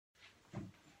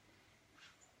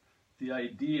the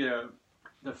idea,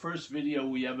 the first video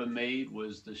we ever made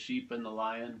was the sheep and the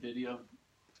lion video,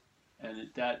 and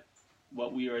that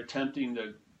what we are attempting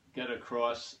to get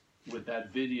across with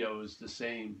that video is the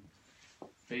same,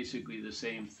 basically the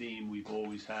same theme we've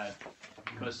always had,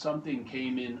 because something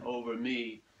came in over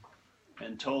me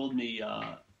and told me,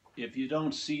 if you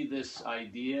don't see this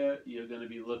idea, you're going to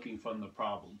be looking from the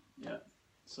problem. Yeah.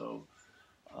 So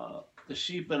the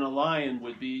sheep and a lion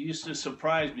would be, used to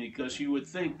surprise me, because you would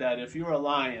think that if you're a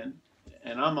lion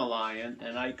and I'm a lion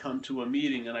and I come to a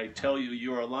meeting and I tell you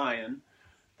you're a lion,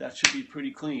 that should be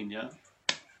pretty clean. Yeah.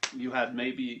 You had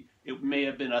maybe, it may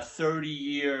have been a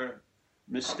 30-year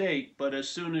mistake, but as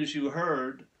soon as you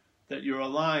heard that you're a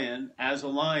lion, as a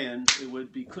lion, it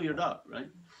would be cleared up, right?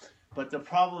 But the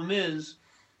problem is,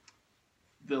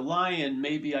 the lion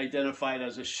may be identified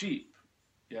as a sheep.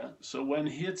 Yeah. So when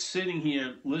it's sitting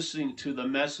here listening to the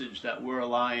message that we're a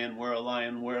lion, we're a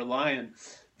lion, we're a lion,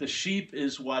 the sheep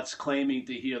is what's claiming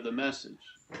to hear the message.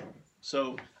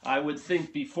 So I would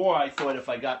think before, I thought if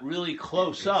I got really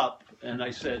close up and I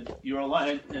said, you're a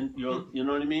lion, and you're, you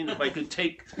know what I mean? If I could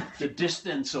take the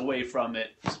distance away from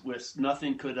it, where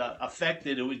nothing could affect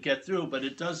it, it would get through. But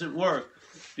it doesn't work,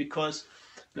 because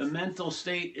the mental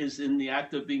state is in the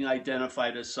act of being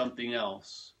identified as something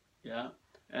else. Yeah.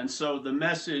 And so the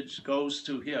message goes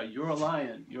to here, you're a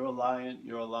lion, you're a lion,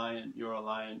 you're a lion, you're a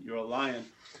lion, you're a lion.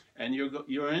 And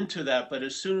you're into that, but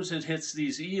as soon as it hits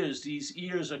these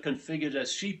ears are configured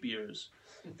as sheep ears.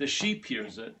 The sheep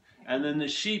hears it, and then the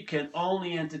sheep can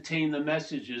only entertain the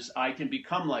messages, I can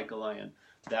become like a lion.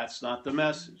 That's not the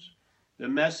message. The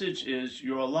message is,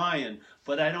 you're a lion,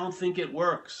 but I don't think it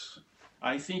works.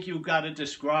 I think you've got to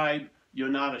describe, you're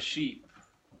not a sheep.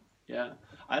 Yeah.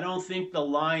 I don't think the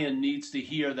lion needs to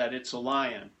hear that it's a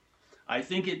lion. I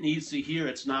think it needs to hear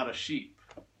it's not a sheep.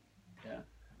 Yeah.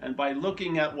 And by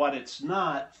looking at what it's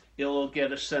not, it'll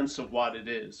get a sense of what it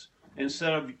is,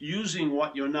 instead of using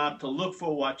what you're not to look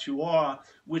for what you are,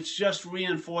 which just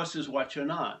reinforces what you're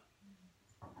not.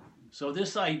 So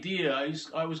this idea,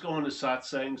 I was going to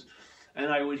satsangs, and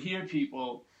I would hear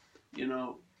people, you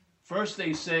know, first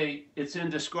they say it's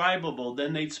indescribable,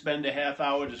 then they'd spend a half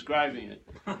hour describing it.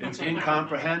 It's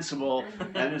incomprehensible,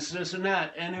 and it's this and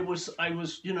that. And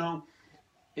you know,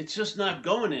 it's just not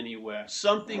going anywhere.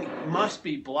 Something must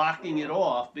be blocking it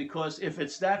off, because if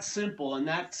it's that simple and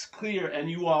that's clear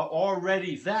and you are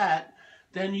already that,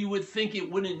 then you would think it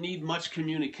wouldn't need much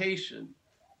communication.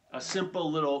 A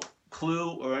simple little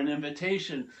clue or an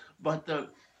invitation, but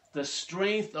the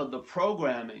strength of the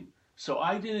programming. So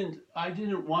I didn't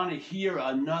want to hear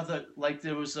another, like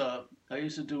there was I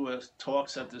used to do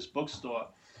talks at this bookstore,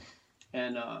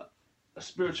 and a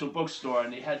spiritual bookstore,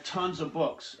 and they had tons of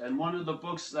books. And one of the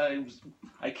books that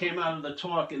I came out of the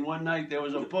talk, and one night there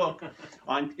was a book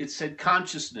on, it said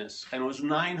consciousness, and it was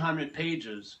 900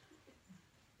 pages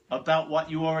about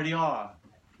what you already are.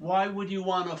 Why would you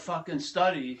want to fucking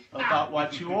study about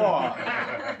what you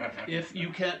are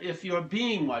if you're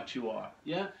being what you are?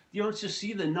 Yeah, you don't just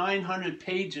see the 900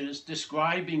 pages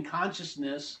describing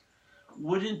consciousness.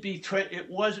 Wouldn't be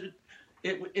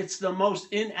it's the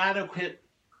most inadequate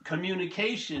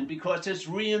communication, because it's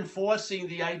reinforcing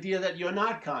the idea that you're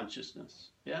not consciousness.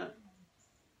 Yeah.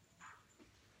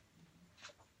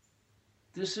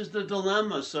 This is the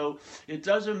dilemma. So it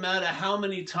doesn't matter how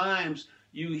many times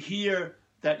you hear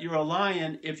that you're a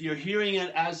lion, if you're hearing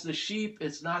it as the sheep,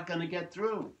 it's not going to get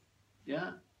through.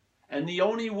 Yeah. And the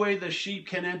only way the sheep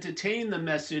can entertain the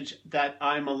message that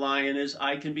I'm a lion is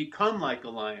I can become like a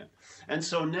lion. And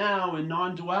so now in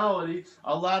non-duality,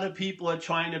 a lot of people are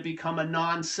trying to become a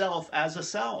non-self as a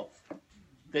self.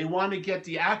 They want to get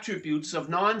the attributes of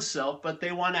non-self, but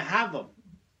they want to have them.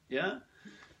 Yeah.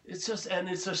 It's just, and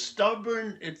it's a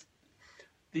stubborn,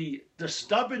 the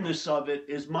stubbornness of it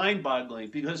is mind-boggling,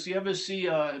 because you ever see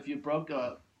if you broke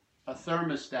a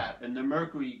thermostat and the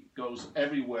mercury goes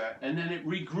everywhere and then it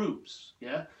regroups,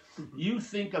 yeah? You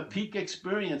think a peak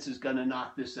experience is going to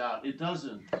knock this out. It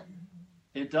doesn't.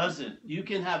 It doesn't. You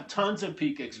can have tons of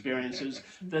peak experiences.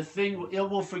 It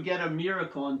will forget a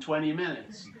miracle in 20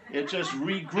 minutes. It just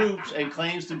regroups and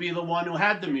claims to be the one who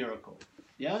had the miracle.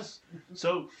 Yes?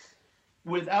 So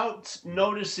without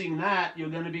noticing that, you're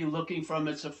going to be looking from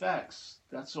its effects.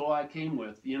 That's all I came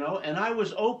with, you know. And I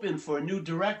was open for new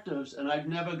directives, and I've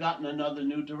never gotten another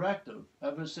new directive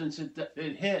ever since it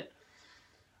hit.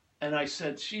 And I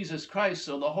said, Jesus Christ.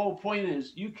 So the whole point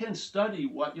is, you can study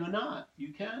what you're not.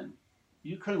 You can.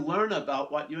 You can learn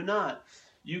about what you're not.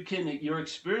 You're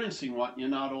experiencing what you're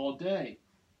not all day.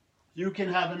 You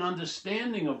can have an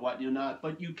understanding of what you're not,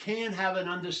 but you can't have an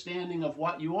understanding of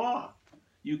what you are.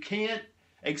 You can't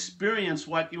experience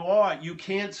what you are. You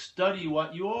can't study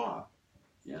what you are.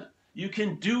 Yeah? You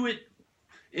can do it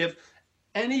if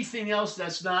anything else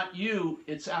that's not you,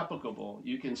 it's applicable.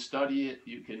 You can study it,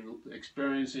 you can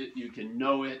experience it, you can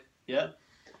know it, yeah?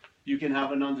 You can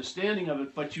have an understanding of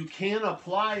it, but you can't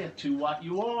apply it to what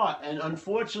you are. And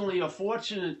unfortunately or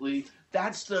fortunately,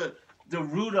 that's the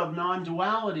root of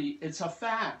non-duality. It's a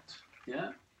fact,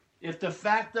 yeah? If the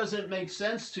fact doesn't make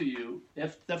sense to you,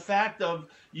 if the fact of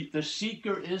the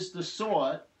seeker is the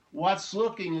sought, what's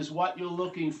looking is what you're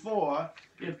looking for,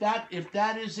 if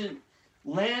that isn't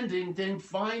landing, then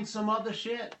find some other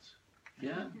shit.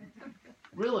 Yeah?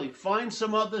 Really, find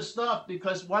some other stuff,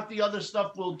 because what the other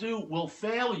stuff will do will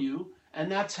fail you,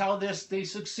 and that's how they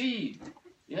succeed.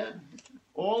 Yeah?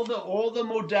 All the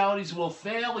modalities will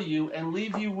fail you and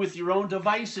leave you with your own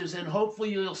devices, and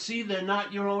hopefully you'll see they're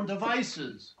not your own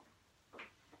devices.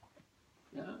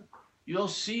 Yeah? You'll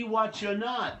see what you're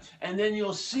not, and then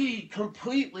you'll see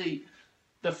completely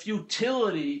the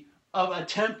futility of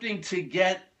attempting to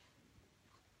get.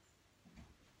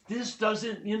 This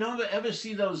doesn't, ever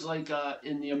see those, like,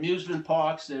 in the amusement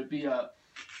parks,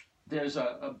 there's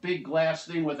a big glass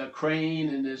thing with a crane,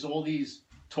 and there's all these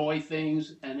toy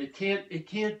things, and it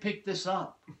can't pick this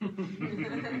up.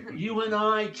 You and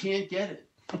I can't get it.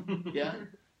 Yeah?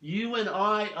 You and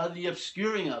I are the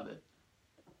obscuring of it.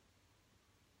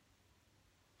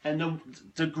 And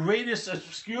the greatest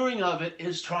obscuring of it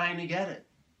is trying to get it.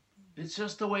 It's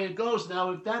just the way it goes.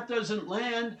 Now, if that doesn't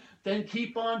land, then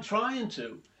keep on trying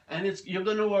to. And you're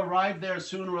going to arrive there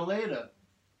sooner or later.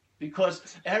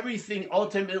 Because everything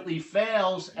ultimately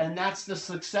fails, and that's the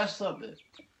success of it.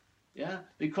 Yeah?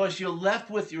 Because you're left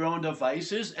with your own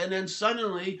devices, and then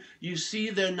suddenly you see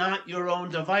they're not your own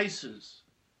devices.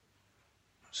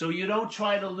 So you don't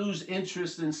try to lose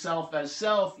interest in self as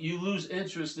self, you lose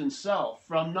interest in self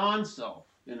from non-self,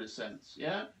 in a sense.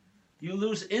 Yeah? You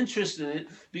lose interest in it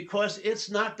because it's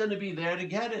not going to be there to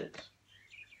get it.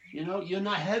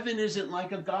 Heaven isn't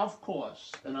like a golf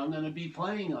course, and I'm going to be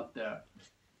playing up there.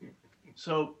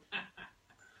 So,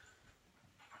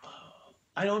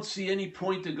 I don't see any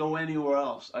point to go anywhere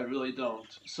else. I really don't.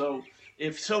 So,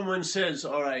 if someone says,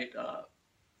 all right,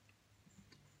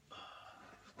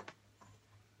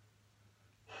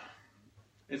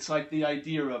 it's like the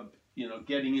idea of,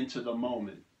 getting into the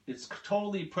moment. It's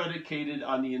totally predicated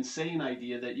on the insane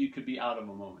idea that you could be out of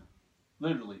a moment.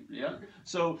 Literally, yeah?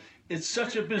 So it's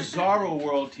such a bizarro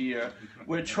world here.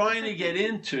 We're trying to get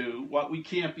into what we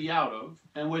can't be out of,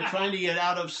 and we're trying to get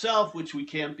out of self, which we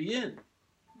can't be in.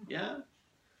 Yeah?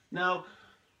 Now,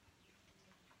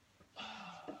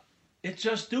 it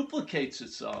just duplicates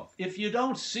itself. If you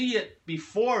don't see it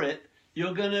before it,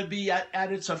 you're going to be at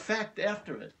its effect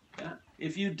after it. Yeah?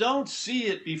 If you don't see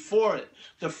it before it,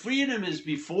 the freedom is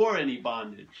before any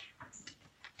bondage.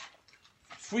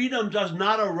 Freedom does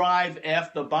not arrive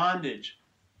after bondage.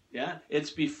 Yeah?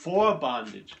 It's before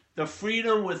bondage. The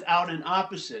freedom without an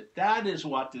opposite. That is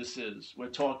what this is we're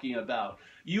talking about.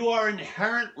 You are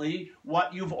inherently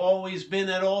what you've always been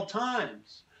at all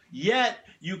times. Yet,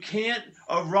 you can't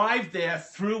arrive there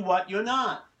through what you're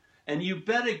not. And you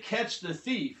better catch the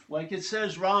thief. Like it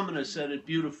says, Ramana said it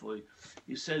beautifully.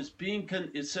 He says,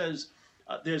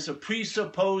 there's a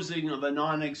presupposing of a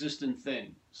non-existent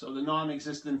thing. So the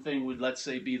non-existent thing would, let's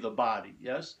say, be the body,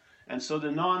 yes? And so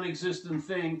the non-existent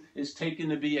thing is taken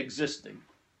to be existing,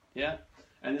 yeah?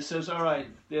 And it says, all right,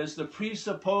 there's the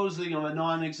presupposing of a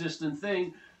non-existent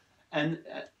thing, and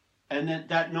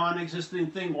that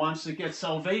non-existent thing wants to get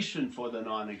salvation for the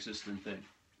non-existent thing,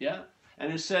 yeah?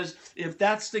 And it says, if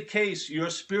that's the case, your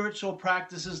spiritual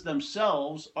practices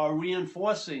themselves are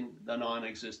reinforcing the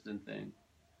non-existent thing.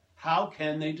 How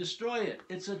can they destroy it?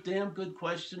 It's a damn good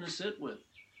question to sit with.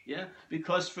 Yeah?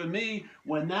 Because for me,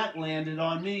 when that landed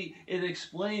on me, it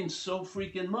explains so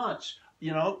freaking much.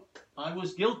 I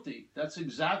was guilty. That's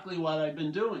exactly what I've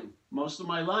been doing most of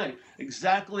my life.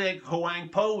 Exactly like Huang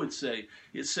Po would say.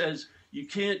 It says, you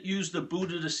can't use the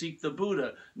Buddha to seek the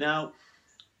Buddha. Now,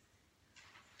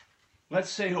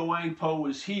 let's say Huang Po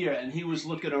was here and he was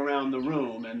looking around the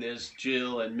room, and there's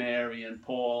Jill and Mary and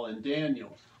Paul and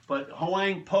Daniel. But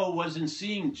Huang Po wasn't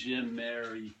seeing Jim,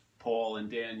 Mary, Paul, and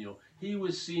Daniel. He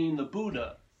was seeing the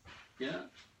Buddha. Yeah?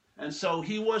 And so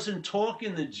he wasn't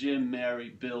talking to Jim, Mary,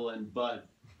 Bill, and Bud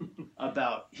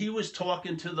about. He was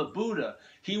talking to the Buddha.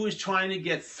 He was trying to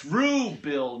get through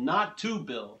Bill, not to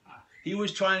Bill. He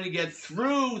was trying to get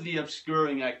through the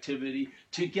obscuring activity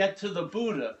to get to the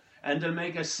Buddha and to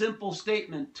make a simple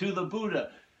statement to the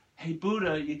Buddha. Hey,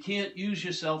 Buddha, you can't use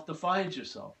yourself to find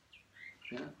yourself.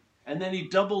 Yeah? And then he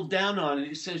doubled down on it.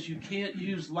 He says, you can't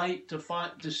use light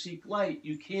to seek light.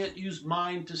 You can't use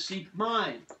mind to seek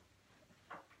mind.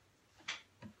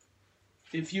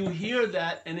 If you hear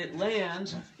that and it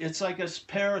lands, it's like a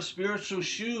pair of spiritual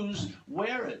shoes.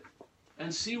 Wear it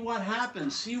and see what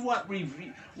happens. See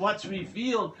what's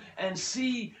revealed, and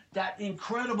see that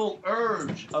incredible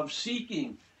urge of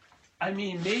seeking. I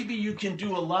mean, maybe you can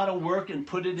do a lot of work and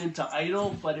put it into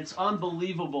idle, but it's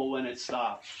unbelievable when it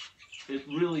stops. It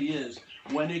really is.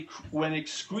 When it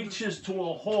screeches to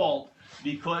a halt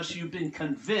because you've been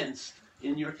convinced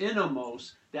in your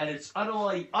innermost that it's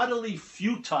utterly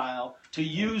futile to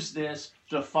use this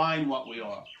to find what we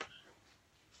are.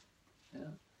 Yeah.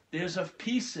 There's a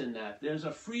peace in that. There's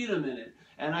a freedom in it.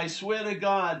 And I swear to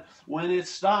God, when it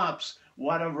stops,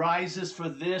 what arises for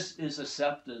this is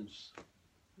acceptance.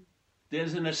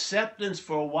 There's an acceptance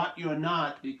for what you're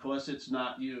not because it's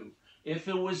not you. If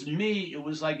it was me, it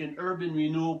was like an urban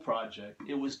renewal project.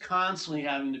 It was constantly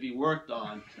having to be worked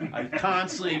on.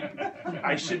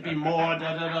 I should be more,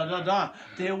 da-da-da-da-da.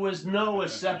 There was no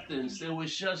acceptance. There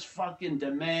was just fucking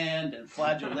demand and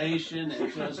flagellation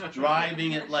and just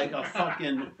driving it like a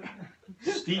fucking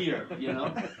steer, you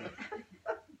know?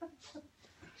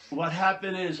 What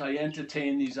happened is I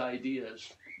entertained these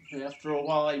ideas. After a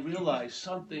while, I realized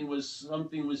something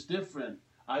was different.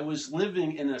 I was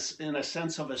living in a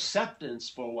sense of acceptance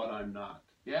for what I'm not.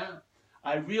 Yeah,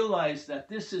 I realized that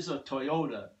this is a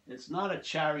Toyota. It's not a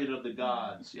chariot of the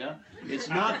gods. Yeah, it's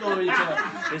not going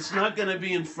to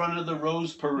be in front of the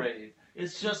Rose Parade.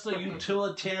 It's just a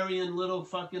utilitarian little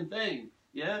fucking thing.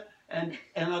 Yeah, and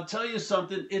I'll tell you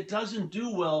something. It doesn't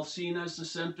do well seen as the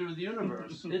center of the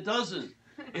universe. It doesn't.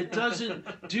 It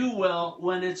doesn't do well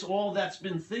when it's all that's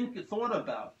been thought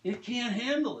about. It can't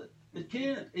handle it. It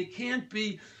can't. It can't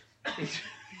be.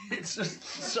 It's just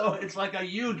so. It's like a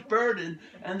huge burden.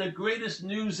 And the greatest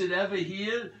news it ever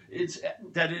gets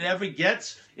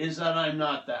is that I'm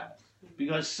not that.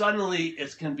 Because suddenly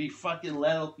it can be fucking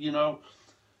let. You know.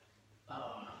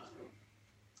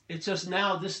 It's just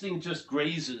now this thing just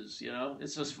grazes. You know.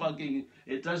 It's just fucking.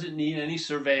 It doesn't need any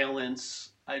surveillance.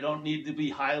 I don't need to be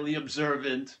highly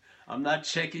observant. I'm not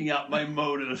checking out my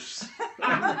motives.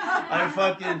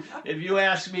 If you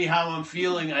ask me how I'm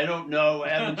feeling, I don't know. I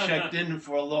haven't checked in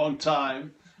for a long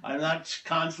time. I'm not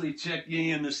constantly checking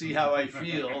in to see how I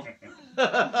feel.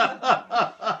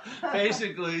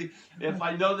 Basically, if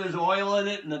I know there's oil in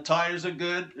it and the tires are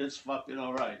good, it's fucking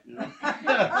all right. You know?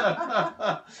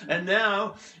 And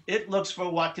now it looks for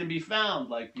what can be found,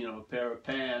 like, you know, a pair of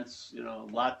pants, you know,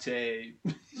 latte,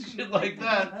 shit like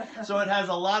that. So it has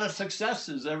a lot of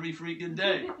successes every freaking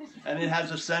day. And it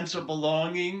has a sense of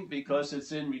belonging because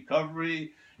it's in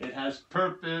recovery. It has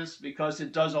purpose because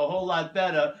it does a whole lot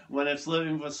better when it's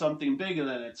living for something bigger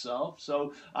than itself.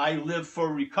 So I live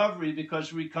for recovery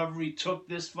because recovery took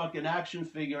this fucking action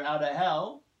figure out of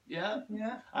hell. Yeah?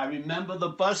 Yeah. I remember the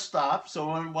bus stop.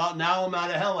 So now I'm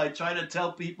out of hell, I try to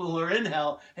tell people who are in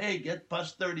hell, hey, get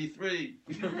bus 33.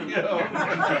 You know?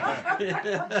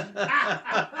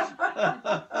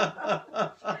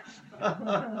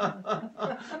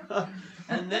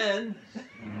 And then,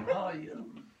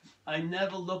 I'm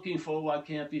never looking for what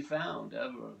can't be found,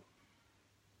 ever.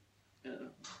 Yeah.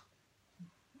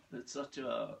 It's such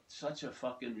a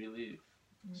fucking relief.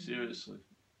 Seriously.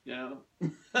 You know?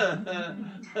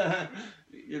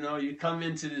 You know, you come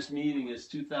into this meeting, it's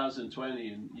 2020,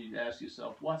 and you ask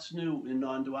yourself, what's new in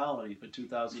non-duality for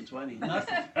 2020?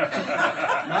 Nothing.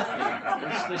 Nothing.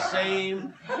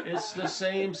 It's the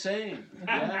same.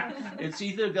 Yeah? It's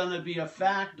either going to be a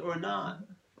fact or not.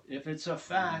 If it's a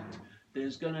fact,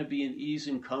 there's going to be an ease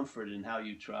and comfort in how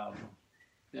you travel.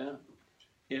 Yeah?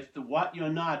 If what you're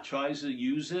not tries to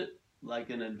use it like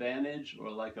an advantage or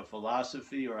like a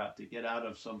philosophy or have to get out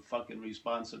of some fucking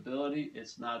responsibility,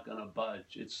 it's not going to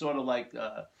budge. It's sort of like,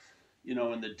 you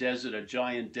know, in the desert, a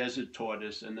giant desert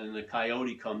tortoise, and then the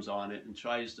coyote comes on it and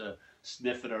tries to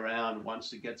sniff it around, wants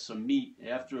to get some meat.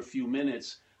 After a few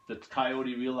minutes, the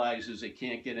coyote realizes it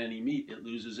can't get any meat. It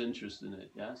loses interest in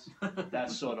it, yes?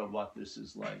 That's sort of what this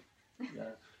is like.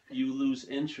 Yeah. You lose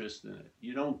interest in it.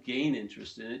 You don't gain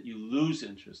interest in it. You lose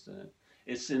interest in it.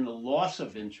 It's in the loss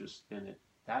of interest in it.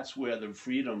 That's where the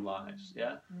freedom lies.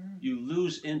 Yeah. You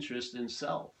lose interest in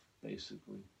self,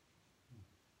 basically.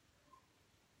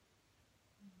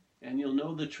 And you'll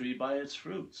know the tree by its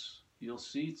fruits. You'll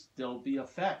see there'll be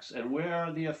effects. And where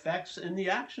are the effects? In the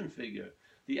action figure.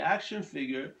 The action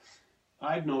figure,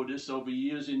 I've noticed over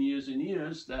years and years and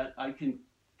years that I can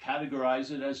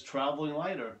categorize it as traveling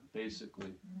lighter,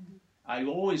 basically. I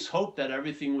always hoped that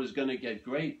everything was going to get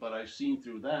great, but I've seen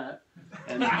through that.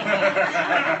 And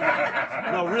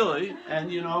no, really.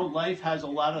 And you know, life has a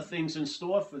lot of things in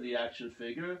store for the action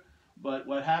figure. But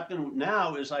what happened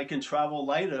now is I can travel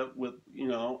lighter with, you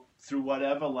know, through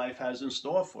whatever life has in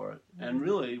store for it. And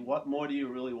really, what more do you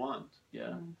really want?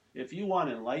 Yeah. If you want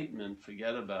enlightenment,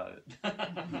 forget about it.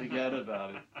 Forget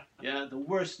about it. Yeah, the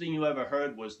worst thing you ever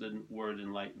heard was the word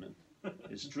enlightenment.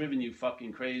 It's driven you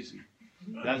fucking crazy.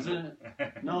 Doesn't it?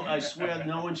 No, I swear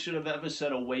no one should have ever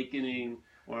said awakening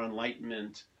or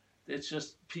enlightenment. It's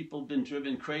just people have been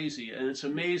driven crazy. And it's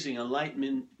amazing.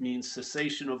 Enlightenment means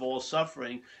cessation of all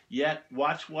suffering. Yet,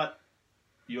 watch what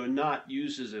you're not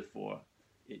uses it for.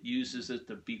 It uses it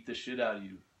to beat the shit out of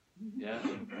you. Yeah?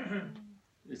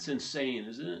 It's insane,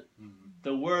 isn't it?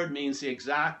 The word means the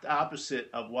exact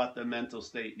opposite of what the mental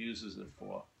state uses it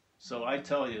for. So I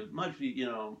tell you, it must be, you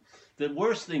know, the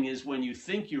worst thing is when you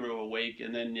think you're awake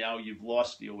and then now you've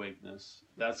lost the awakeness.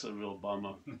 That's a real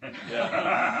bummer.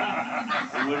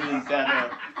 Yeah. It would have been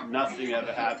better, nothing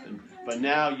ever happened. But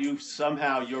now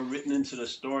you're written into the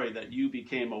story that you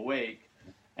became awake,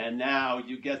 and now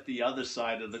you get the other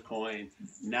side of the coin.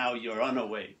 Now you're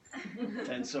unawake.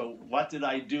 And so what did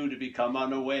I do to become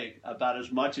unawake? About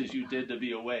as much as you did to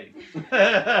be awake.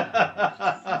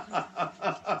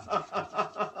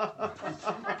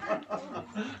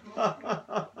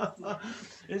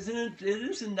 It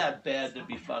isn't that bad to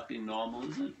be fucking normal,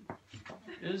 is it?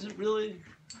 Is it really?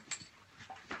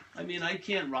 I mean, I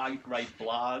can't write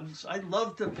blogs. I'd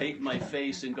love to paint my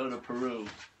face and go to Peru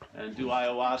and do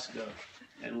ayahuasca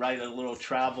and write a little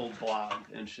travel blog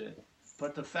and shit.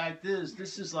 But the fact is,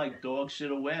 this is like dog shit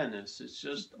awareness. It's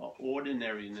just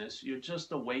ordinariness. You're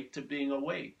just awake to being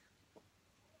awake.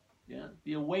 Yeah,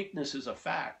 the awakeness is a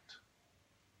fact.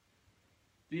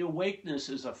 The awakeness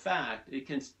is a fact.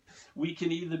 We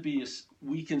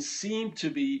can seem to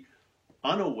be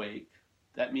unawake.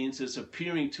 That means it's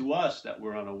appearing to us that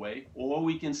we're unawake, or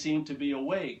we can seem to be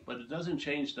awake, but it doesn't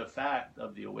change the fact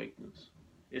of the awakeness.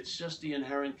 It's just the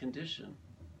inherent condition.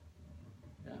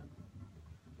 Yeah.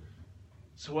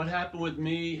 So what happened with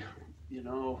me, you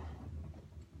know,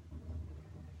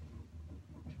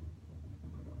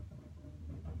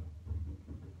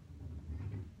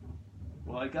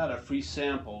 well, I got a free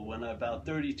sample when about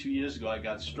 32 years ago I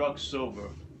got struck sober,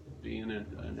 being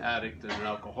an addict and an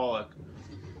alcoholic.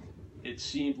 It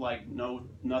seemed like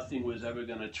nothing was ever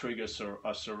going to trigger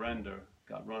a surrender.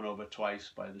 Got run over twice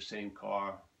by the same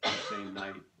car the same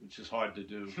night, which is hard to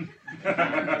do.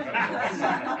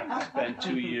 Spent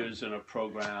 2 years in a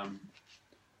program,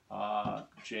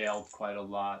 jailed quite a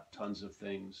lot, tons of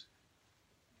things.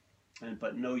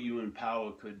 But no human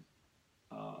power could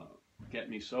get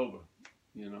me sober,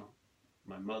 you know.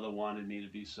 My mother wanted me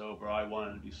to be sober, I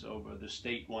wanted to be sober, the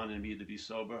state wanted me to be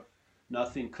sober.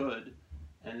 Nothing could.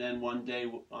 And then one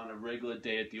day, on a regular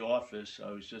day at the office, I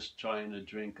was just trying to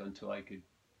drink until I could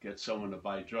get someone to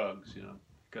buy drugs, you know.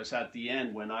 Because at the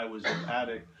end, when I was an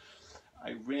addict,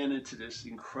 I ran into this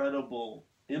incredible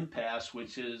impasse,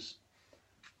 which is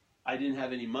I didn't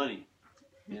have any money,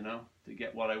 you know, to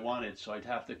get what I wanted. So I'd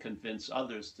have to convince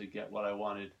others to get what I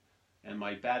wanted. And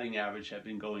my batting average had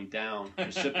been going down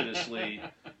precipitously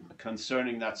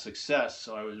concerning that success.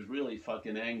 So I was really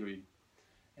fucking angry.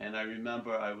 And I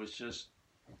remember I was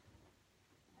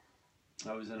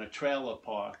in a trailer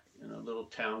park in a little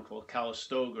town called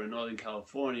Calistoga in Northern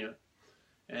California.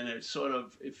 And it's sort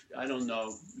of, I don't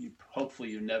know, hopefully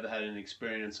you've never had an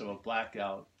experience of a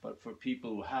blackout, but for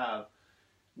people who have,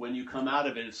 when you come out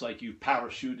of it, it's like you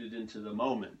parachuted into the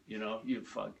moment, you know, you're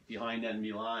behind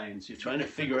enemy lines. You're trying to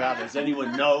figure out, does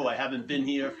anyone know I haven't been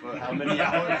here for how many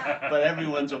hours? But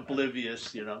everyone's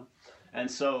oblivious, you know.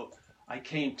 And so I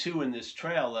came to in this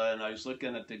trailer, and I was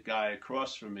looking at the guy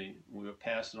across from me. We were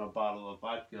passing a bottle of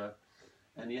vodka,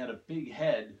 and he had a big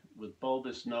head with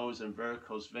bulbous nose and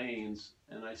varicose veins.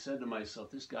 And I said to myself,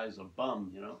 this guy's a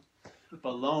bum, you know.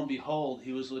 But lo and behold,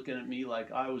 he was looking at me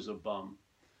like I was a bum.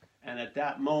 And at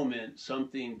that moment,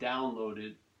 something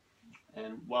downloaded,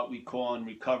 and what we call in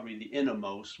recovery the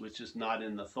innermost, which is not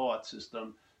in the thought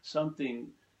system, something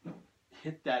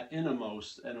hit that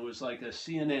innermost, and it was like a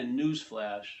CNN news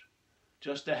flash.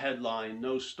 Just a headline,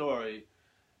 no story,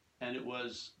 and it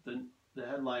was, the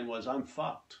headline was, I'm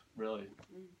fucked, really.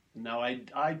 Now,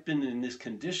 I've been in this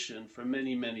condition for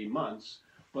many, many months,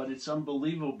 but it's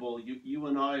unbelievable. You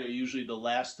and I are usually the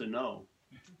last to know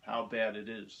how bad it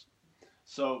is.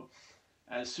 So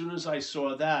as soon as I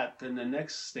saw that, then the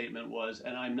next statement was,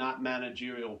 and I'm not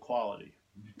managerial quality.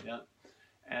 Yeah.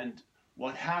 And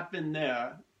what happened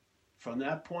there, from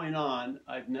that point on,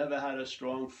 I've never had a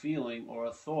strong feeling or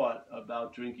a thought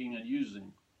about drinking and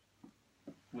using.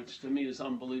 which to me is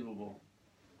unbelievable.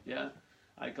 Yeah,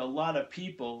 like a lot of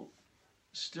people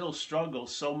still struggle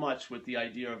so much with the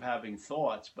idea of having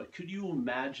thoughts, but could you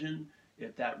imagine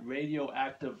if that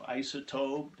radioactive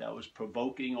isotope that was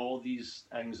provoking all these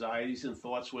anxieties and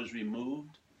thoughts was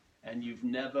removed, and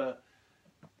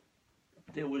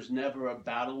there was never a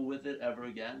battle with it ever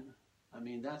again? I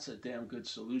mean, that's a damn good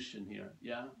solution here,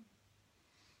 yeah?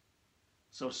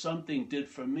 So something did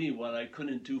for me what I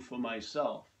couldn't do for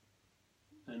myself.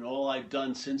 And all I've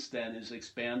done since then is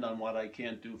expand on what I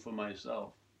can't do for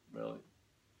myself, really.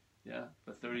 Yeah,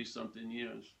 for 30-something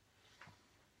years.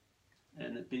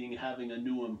 And having a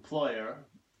new employer,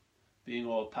 being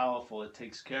all powerful, it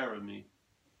takes care of me.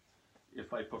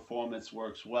 If my performance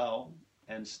works well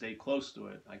and stay close to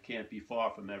it, I can't be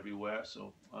far from everywhere,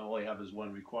 so all I have is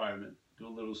one requirement: do a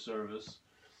little service.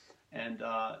 And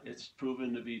it's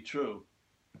proven to be true.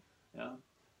 Yeah,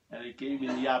 and it gave me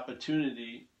the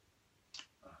opportunity.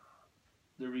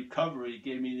 The recovery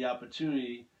gave me the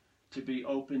opportunity to be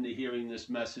open to hearing this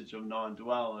message of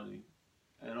non-duality.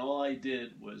 And all I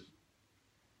did was,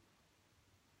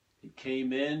 it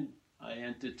came in, I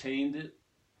entertained it,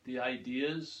 the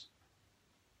ideas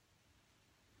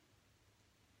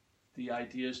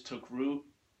took root,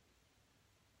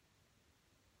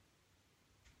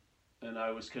 and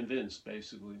I was convinced,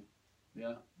 basically,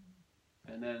 yeah.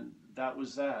 And then that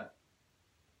was that.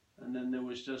 And then there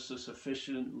was just a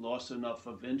sufficient loss enough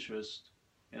of interest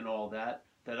in all that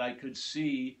I could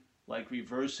see, like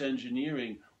reverse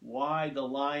engineering, why the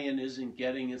lion isn't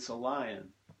getting it's a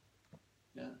lion.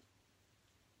 Yeah.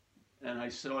 And I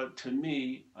saw it, to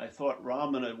me, I thought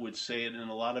Ramana would say it in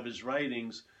a lot of his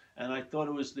writings, and I thought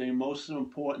it was the most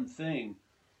important thing,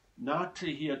 not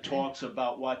to hear talks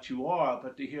about what you are,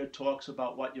 but to hear talks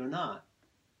about what you're not,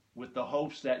 with the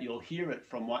hopes that you'll hear it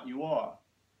from what you are.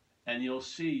 And you'll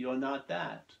see you're not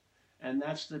that. And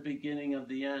that's the beginning of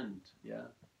the end, yeah?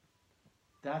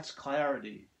 That's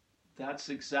clarity. That's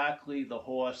exactly the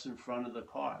horse in front of the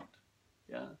cart,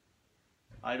 yeah?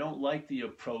 I don't like the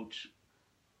approach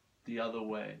the other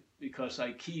way, because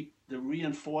I keep the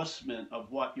reinforcement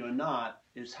of what you're not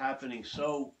is happening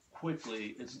so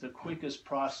quickly. It's the quickest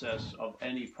process of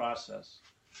any process.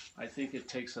 I think it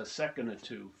takes a second or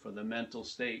two for the mental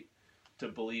state to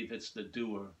believe it's the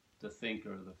doer, the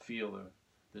thinker, the feeler,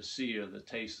 the seer, the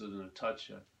taster, and the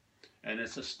toucher. And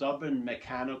it's a stubborn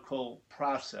mechanical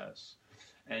process.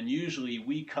 And usually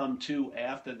we come to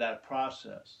after that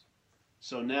process.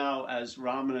 So now, as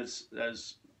Ramana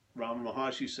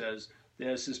Maharshi says,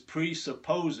 there's this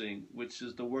presupposing, which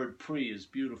is the word pre is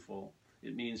beautiful.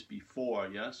 It means before,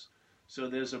 yes? So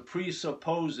there's a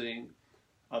presupposing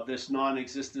of this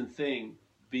non-existent thing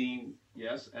being,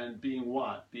 yes, and being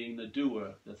what? Being the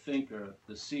doer, the thinker,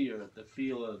 the seer, the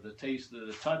feeler, the taster,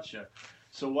 the toucher.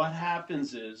 So what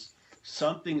happens is,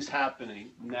 something's happening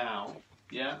now,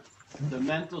 yeah? The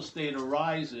mental state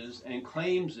arises and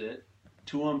claims it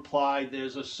to imply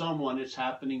there's a someone it's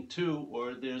happening to,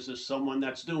 or there's a someone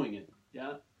that's doing it,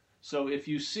 yeah? So if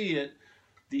you see it,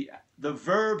 the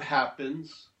verb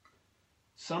happens,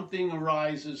 something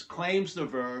arises, claims the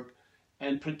verb,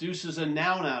 and produces a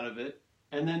noun out of it,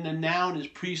 and then the noun is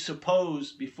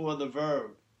presupposed before the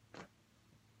verb.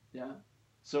 Yeah?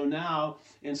 So now,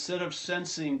 instead of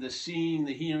sensing the seeing,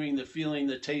 the hearing, the feeling,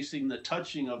 the tasting, the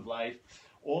touching of life,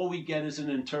 all we get is an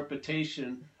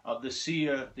interpretation of the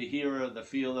seer, the hearer, the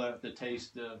feeler, the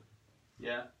taster,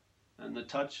 yeah, and the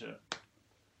toucher.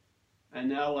 And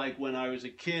now, like when I was a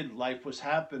kid, life was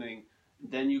happening,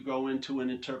 then you go into an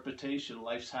interpretation,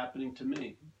 life's happening to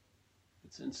me.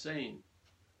 It's insane.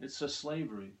 It's a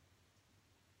slavery.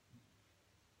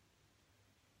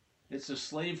 It's a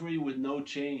slavery with no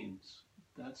chains.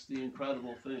 That's the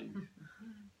incredible thing.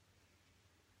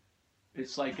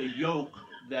 It's like a yoke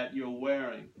that you're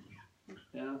wearing,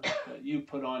 yeah, that you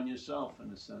put on yourself in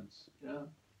a sense, yeah.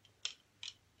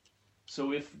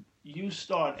 So if you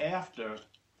start after,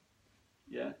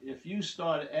 yeah, if you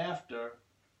start after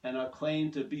and are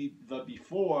claimed to be the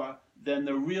before, then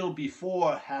the real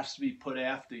before has to be put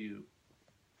after you.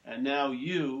 And now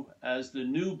you, as the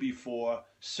new before,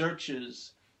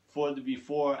 searches for the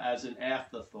before as an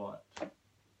afterthought,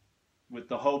 with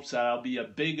the hopes that I'll be a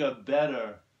bigger,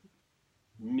 better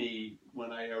me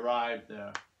when I arrive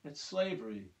there. It's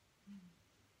slavery.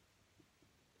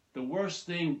 The worst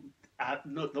thing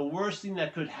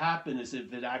that could happen is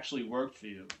if it actually worked for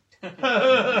you.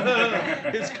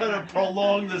 It's going to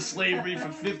prolong the slavery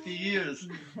for 50 years.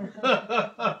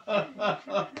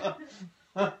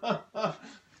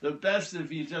 The best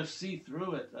if you just see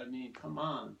through it. I mean, come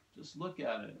on, just look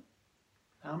at it.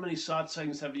 How many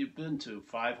satsangs have you been to?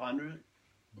 500?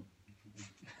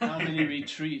 How many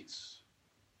retreats?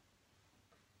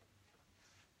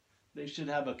 They should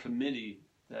have a committee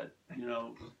that, you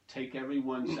know, take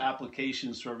everyone's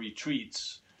applications for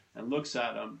retreats and looks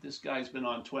at them. This guy's been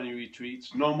on 20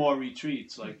 retreats. No more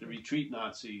retreats, like the retreat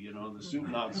Nazi, you know, the soup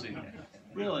Nazi.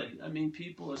 Really, I mean,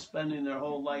 people are spending their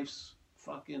whole life's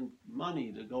fucking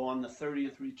money to go on the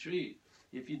 30th retreat.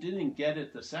 If you didn't get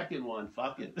it the second one,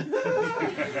 fuck it.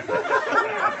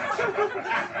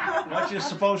 What you're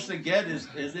supposed to get is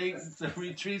the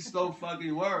retreats don't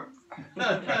fucking work.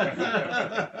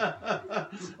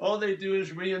 All they do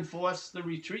is reinforce the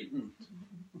retreatant.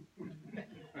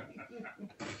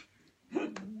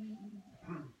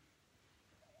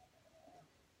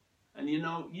 And you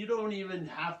know, you don't even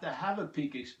have to have a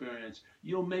peak experience.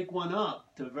 You'll make one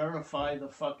up to verify the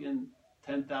fucking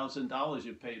 $10,000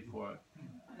 you paid for it.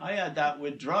 I had that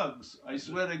with drugs. I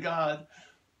swear to God,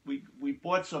 we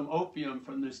bought some opium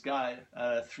from this guy at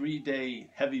a 3-day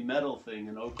heavy metal thing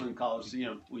in Oakland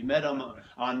Coliseum. We met him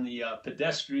on the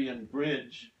pedestrian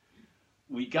bridge.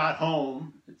 We got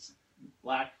home. It's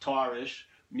black tarish.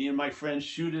 Me and my friends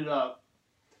shoot it up.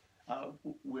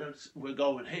 We're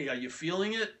going, hey, are you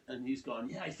feeling it? And he's going,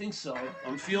 yeah, I think so.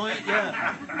 I'm feeling it,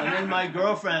 yeah. And then my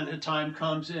girlfriend at the time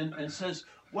comes in and says,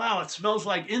 wow, it smells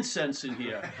like incense in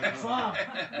here. Fuck.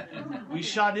 We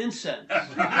shot incense.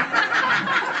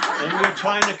 And we were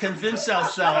trying to convince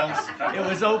ourselves it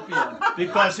was opium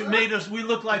because it made us, we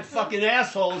looked like fucking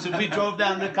assholes if we drove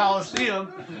down to the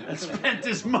Coliseum and spent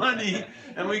this money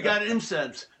and we got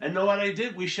incense. And know what I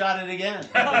did? We shot it again.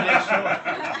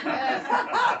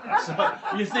 So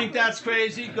you think that's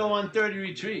crazy? Go on 30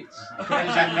 retreats. Crazy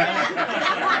man.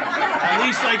 At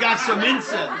least I got some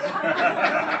incense.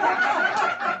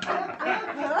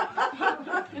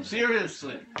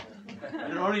 Seriously.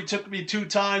 It only took me 2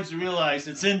 times to realize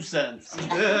it's incense. There's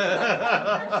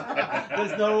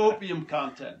no opium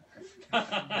content.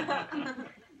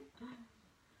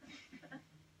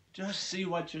 Just see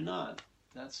what you're not.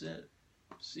 That's it.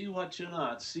 See what you're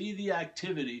not. See the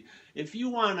activity. If you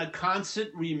want a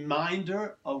constant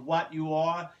reminder of what you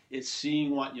are, it's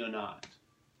seeing what you're not.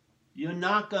 You're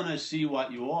not going to see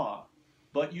what you are,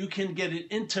 but you can get an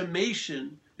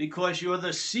intimation because you're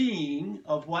the seeing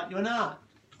of what you're not.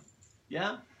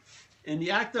 Yeah? In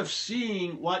the act of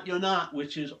seeing what you're not,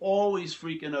 which is always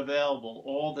freaking available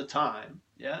all the time,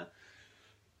 yeah?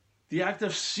 The act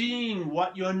of seeing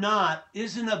what you're not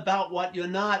isn't about what you're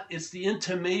not, it's the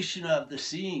intimation of the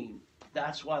seeing.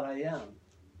 That's what I am,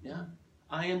 yeah?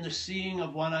 I am the seeing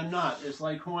of what I'm not. It's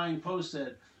like Huang Po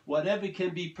said, whatever can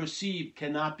be perceived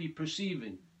cannot be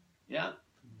perceiving, yeah?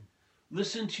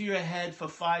 Listen to your head for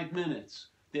 5 minutes.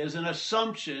 There's an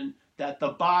assumption that the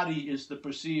body is the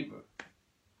perceiver.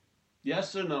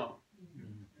 Yes or no?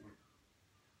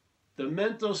 The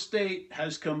mental state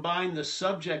has combined the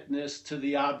subjectness to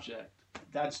the object.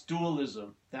 That's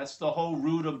dualism. That's the whole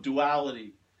root of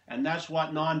duality. And that's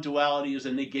what non-duality is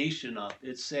a negation of.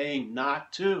 It's saying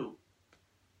not to.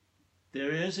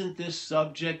 There isn't this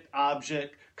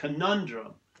subject-object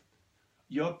conundrum.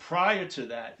 You're prior to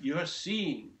that. You're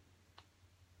seeing.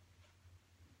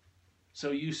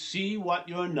 So you see what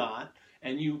you're not,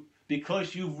 and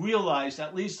because you've realized,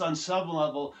 at least on some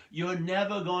level, you're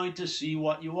never going to see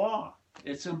what you are.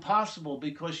 It's impossible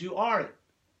because you are it.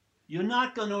 You're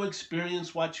not going to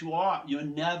experience what you are. You're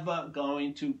never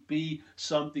going to be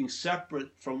something separate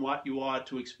from what you are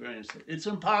to experience it. It's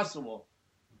impossible.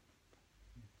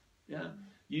 Yeah?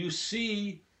 You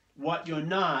see what you're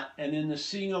not, and in the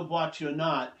seeing of what you're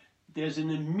not, there's an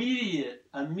immediate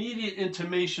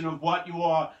intimation of what you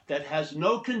are that has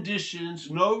no conditions,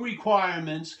 no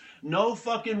requirements, no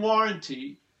fucking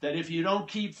warranty, that if you don't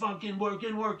keep fucking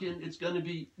working, it's going to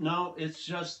be, no, it's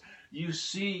just, you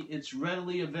see it's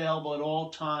readily available at all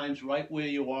times right where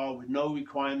you are with no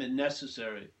requirement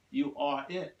necessary. You are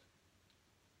it.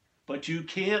 But you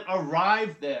can't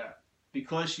arrive there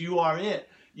because you are it.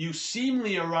 You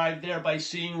seemingly arrive there by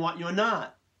seeing what you're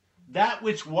not. That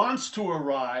which wants to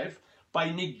arrive, by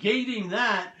negating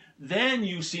that, then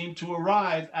you seem to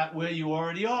arrive at where you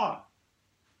already are.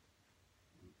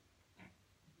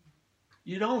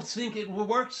 You don't think it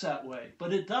works that way,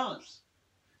 but it does.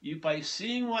 By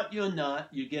seeing what you're not,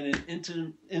 you get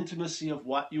an intimacy of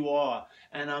what you are.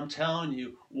 And I'm telling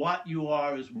you, what you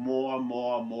are is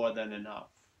more than enough.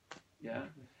 Yeah?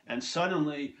 And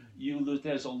suddenly,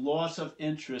 there's a loss of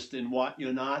interest in what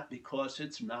you're not because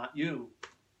it's not you.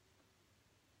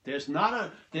 There's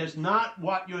not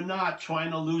what you're not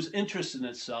trying to lose interest in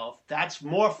itself. That's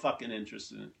more fucking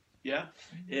interest in it. Yeah?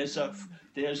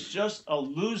 There's just a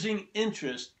losing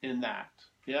interest in that.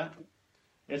 Yeah?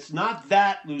 It's not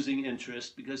that losing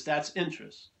interest because that's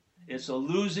interest. It's a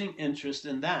losing interest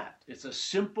in that. It's a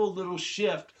simple little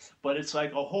shift, but it's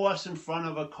like a horse in front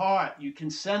of a cart. You can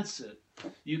sense it.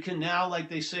 You can now, like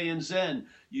they say in Zen,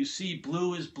 you see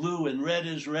blue is blue and red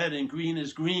is red and green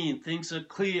is green. Things are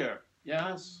clear.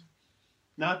 Yes?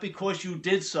 Not because you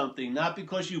did something, not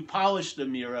because you polished the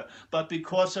mirror, but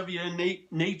because of your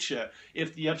innate nature.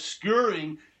 If the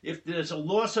obscuring, if there's a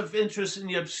loss of interest in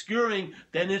the obscuring,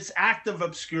 then its act of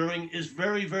obscuring is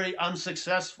very, very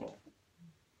unsuccessful.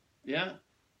 Yeah?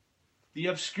 The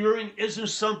obscuring isn't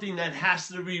something that has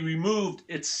to be removed,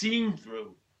 it's seen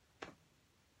through.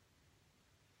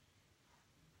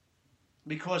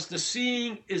 Because the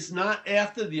seeing is not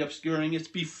after the obscuring, it's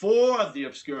before the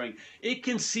obscuring. It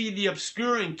can see the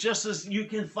obscuring just as you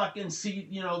can fucking see,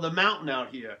 the mountain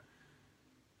out here.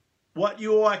 What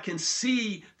you are can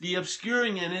see the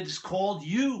obscuring, and it is called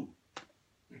you.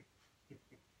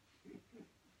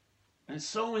 And it's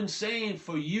so insane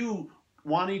for you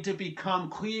wanting to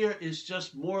become clear is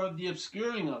just more of the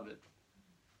obscuring of it.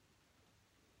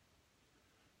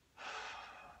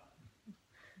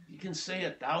 You can say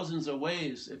it thousands of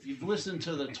ways. If you've listened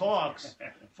to the talks,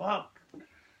 fuck.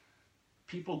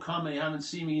 People come and haven't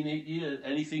seen me in 8 years.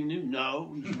 Anything new?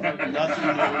 No. Nothing new.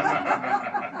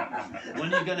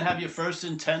 When are you going to have your first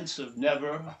intensive?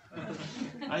 Never.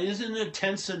 Isn't it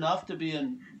tense enough to be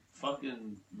in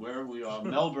fucking where we are,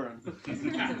 Melbourne?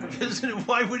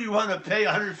 Why would you want to pay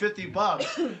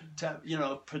 $150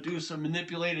 to, produce a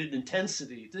manipulated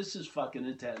intensity? This is fucking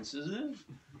intense, isn't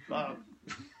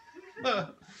it?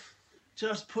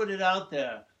 Just put it out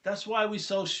there. That's why we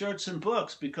sell shirts and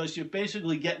books, because you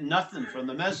basically get nothing from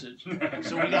the message.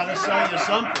 So we got to sell you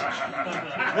something.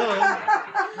 Really,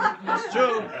 it's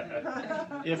true.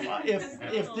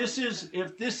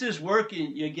 If this is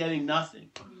working, you're getting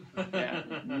nothing. Yeah,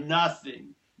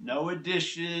 nothing. No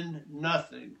addition,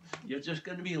 nothing. You're just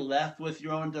going to be left with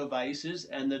your own devices,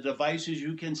 and the devices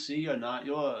you can see are not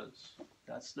yours.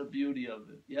 That's the beauty of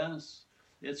it. Yes.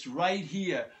 It's right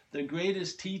here. The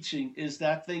greatest teaching is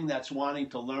that thing that's wanting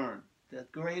to learn. The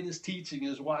greatest teaching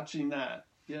is watching that.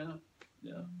 Yeah?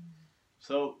 Yeah.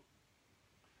 So,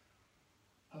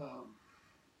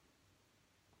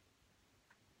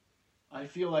 I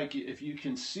feel like if you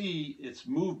can see its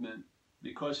movement,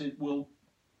 because it will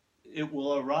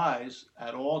arise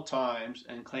at all times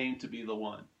and claim to be the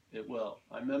one. It will.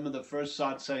 I remember the first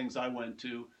satsangs I went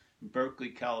to in Berkeley,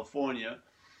 California.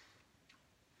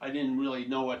 I didn't really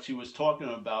know what she was talking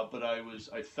about, but I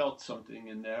felt something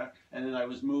in there, and then I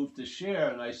was moved to share,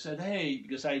 and I said, hey,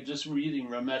 because I was just reading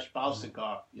Ramesh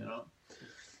Balsekar,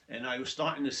 and I was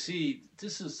starting to see,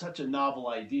 this is such a novel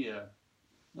idea,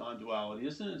 non-duality,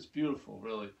 isn't it? It's beautiful,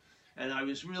 really. And I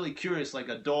was really curious, like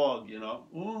a dog,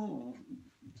 Ooh,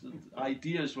 the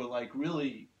ideas were like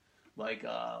really, like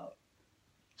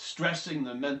stressing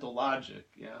the mental logic,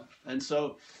 yeah. And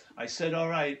so I said, all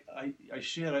right, I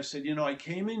shared, I said, I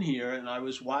came in here and I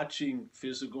was watching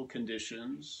physical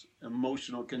conditions,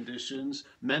 emotional conditions,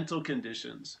 mental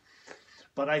conditions.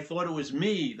 But I thought it was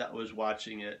me that was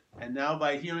watching it. And now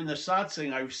by hearing the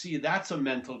satsang, I see that's a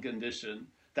mental condition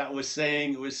that was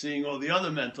saying, it was seeing all the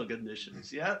other mental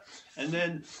conditions, yeah? And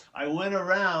then I went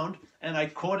around and I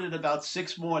caught it about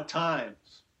 6 more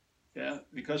times, yeah?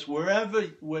 Because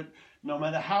no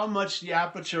matter how much the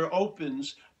aperture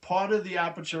opens, part of the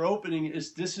aperture opening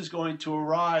is this is going to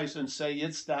arise and say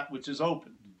it's that which is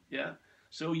opened. Yeah?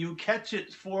 So you catch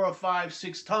it 4 or 5,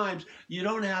 6 times. You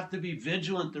don't have to be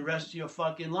vigilant the rest of your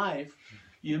fucking life.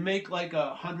 You make like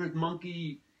a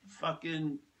 100-monkey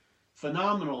fucking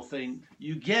phenomenal thing.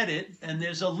 You get it, and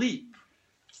there's a leap.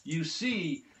 You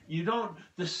see,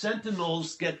 the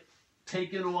sentinels get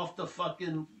taken off the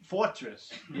fucking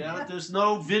fortress. Yeah, there's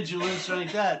no vigilance or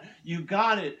like that. You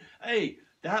got it. Hey,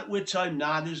 that which I'm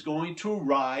not is going to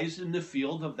arise in the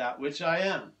field of that which I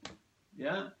am.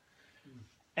 Yeah?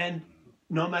 And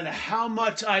no matter how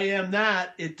much I am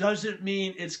that, it doesn't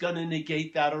mean it's going to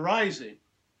negate that arising.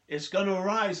 It's going to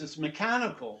arise. It's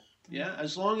mechanical. Yeah?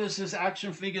 As long as this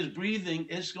action figure is breathing,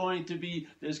 there's going to be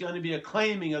a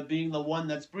claiming of being the one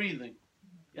that's breathing.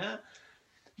 Yeah?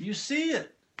 You see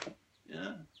it.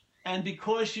 Yeah? And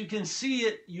because you can see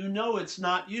it, you know it's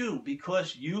not you,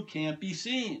 because you can't be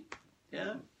seen.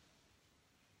 Yeah?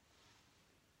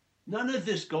 None of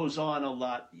this goes on a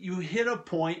lot. You hit a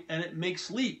point and it makes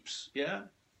leaps. Yeah?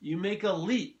 You make a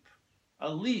leap.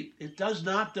 A leap. It does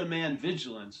not demand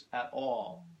vigilance at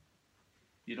all.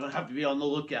 You don't have to be on the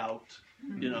lookout.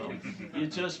 You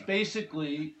just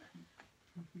basically...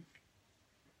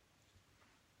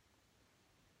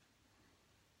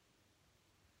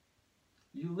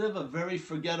 You live a very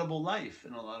forgettable life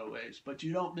in a lot of ways, but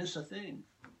you don't miss a thing.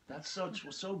 That's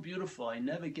so beautiful. I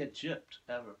never get gypped,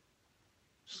 ever.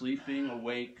 Sleeping,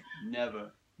 awake,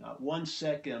 never. Not 1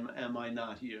 second am I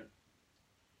not here.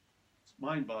 It's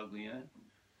mind-boggling, eh?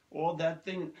 All that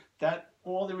thing,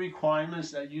 all the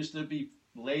requirements that used to be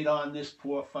laid on this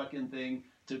poor fucking thing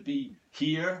to be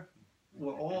here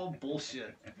were all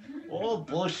bullshit. All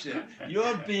bullshit.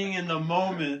 Your being in the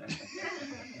moment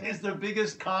is the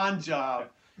biggest con job.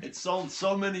 It sold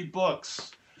so many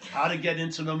books, how to get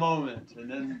into the moment, and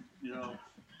then, you know,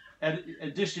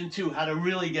 addition to how to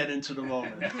really get into the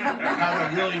moment, how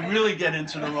to really get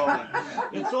into the moment.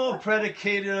 It's all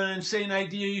predicated on an insane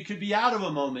idea you could be out of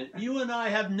a moment. You and I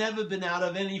have never been out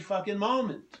of any fucking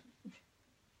moment.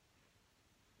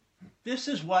 This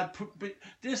is what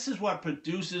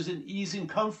produces an ease and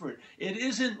comfort. It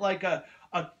isn't like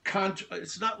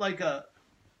it's not like a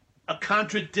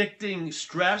contradicting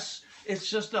stress. It's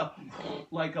just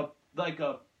like a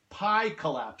pie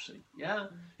collapsing. Yeah,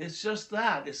 it's just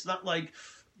that. It's not like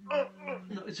no,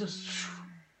 it's just,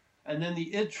 and then the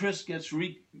interest gets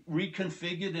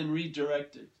reconfigured and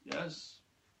redirected. Yes,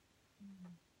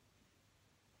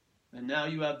 and now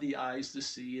you have the eyes to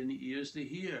see and the ears to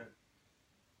hear.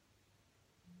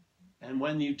 And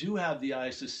when you do have the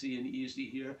eyes to see and the ears to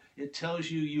hear, it tells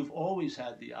you you've always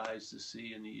had the eyes to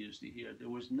see and the ears to hear. There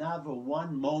was never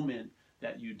one moment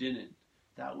that you didn't.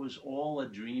 That was all a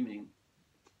dreaming.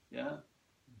 Yeah?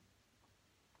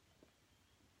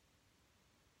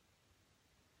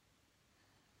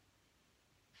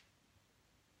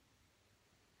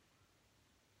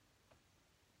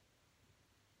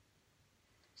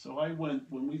 So when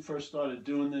we first started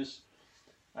doing this,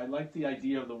 I like the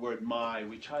idea of the word my.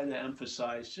 We try to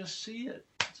emphasize, just see it.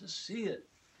 Just see it.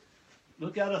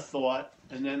 Look at a thought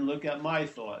and then look at my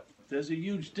thought. There's a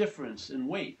huge difference in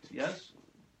weight, yes?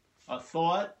 A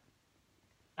thought,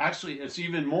 actually it's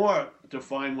even more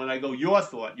defined when I go your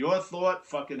thought. Your thought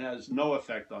fucking has no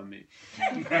effect on me.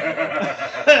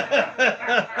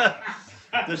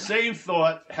 The same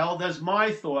thought held as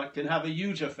my thought can have a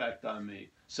huge effect on me.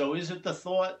 So is it the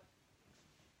thought?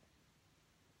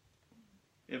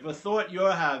 If a thought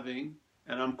you're having,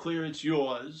 and I'm clear it's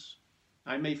yours,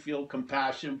 I may feel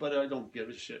compassion, but I don't give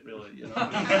a shit really, you know.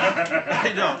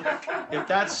 I don't. If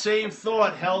that same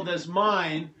thought held as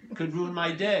mine could ruin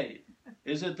my day,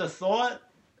 is it the thought?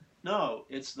 No,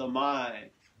 it's the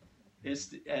mind. It's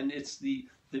the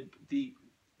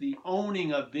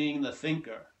owning of being the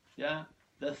thinker. Yeah,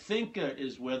 the thinker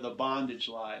is where the bondage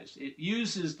lies. It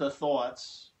uses the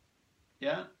thoughts,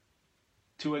 yeah,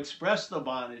 to express the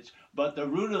bondage, but the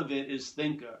root of it is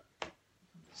thinker.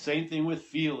 Same thing with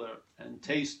feeler and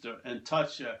taster and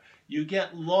toucher. You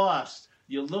get lost.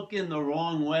 You look in the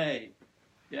wrong way.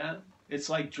 Yeah? It's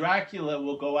like Dracula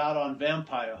will go out on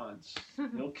vampire hunts.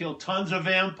 He'll kill tons of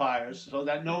vampires so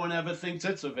that no one ever thinks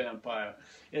it's a vampire.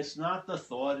 It's not the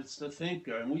thought, it's the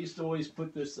thinker. And we used to always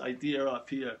put this idea up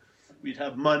here. We'd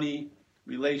have money,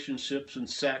 relationships, and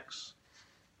sex.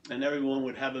 And everyone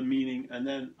would have a meaning, and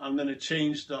then I'm going to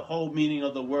change the whole meaning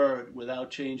of the word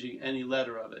without changing any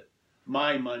letter of it.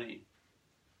 My money,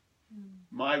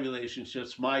 my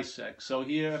relationships, my sex. So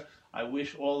here, I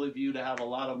wish all of you to have a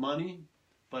lot of money,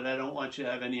 but I don't want you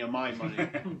to have any of my money.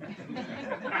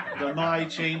 The my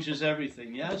changes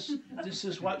everything, yes? This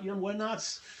is what, we're not,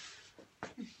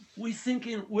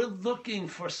 we're looking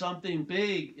for something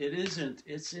big. It isn't.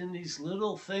 It's in these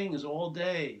little things all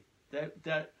day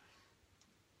that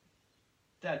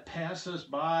pass us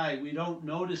by. We don't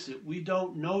notice it. We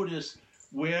don't notice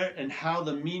where and how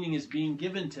the meaning is being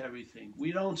given to everything.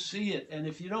 We don't see it. And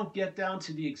if you don't get down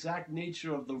to the exact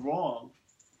nature of the wrong,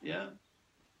 yeah,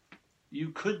 you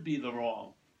could be the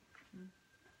wrong.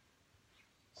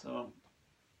 So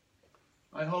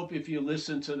I hope if you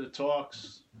listen to the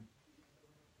talks,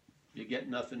 you get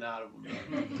nothing out of them.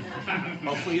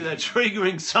 Hopefully they're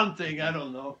triggering something. I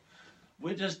don't know.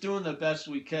 We're just doing the best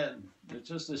we can. It's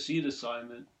just a seed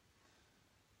assignment.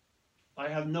 I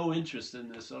have no interest in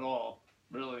this at all,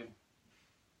 really.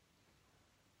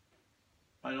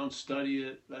 I don't study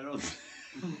it.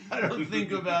 I don't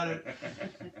think about it.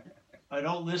 I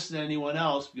don't listen to anyone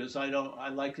else because I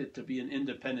like it to be an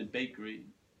independent bakery.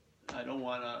 I don't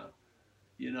want to,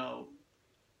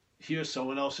 hear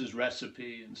someone else's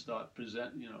recipe and start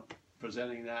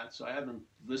presenting that. So I haven't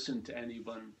listened to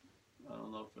anyone, I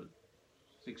don't know, for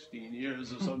 16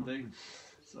 years or something.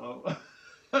 So,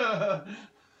 but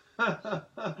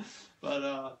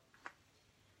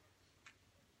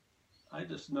I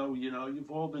just know,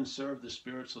 you've all been served the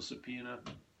spiritual subpoena.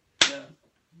 Yeah.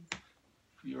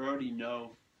 You already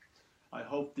know. I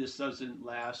hope this doesn't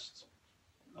last.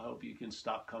 I hope you can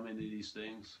stop coming to these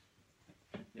things.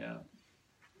 Yeah.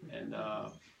 And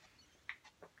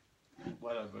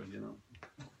whatever, you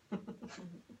know.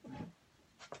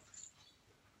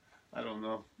 I don't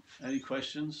know. Any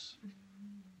questions?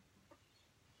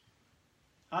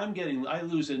 I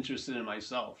lose interest in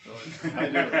myself. I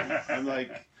do. I'm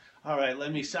like, all right,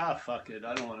 let me say, fuck it.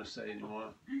 I don't want to say anymore.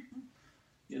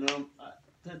 You know,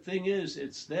 the thing is,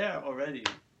 it's there already.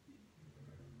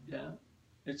 Yeah.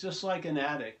 It's just like an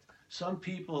addict. Some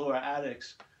people who are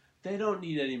addicts, they don't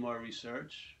need any more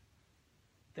research.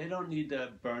 They don't need to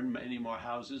burn any more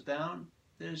houses down.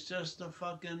 There's just a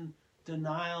fucking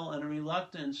denial and a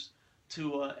reluctance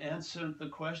to answer the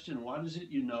question, what is it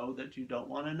you know that you don't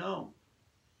want to know?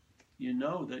 You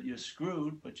know that you're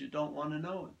screwed, but you don't want to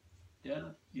know it. Yeah,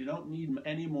 you don't need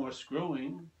any more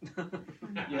screwing.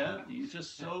 Yeah, you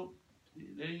just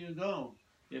there you go.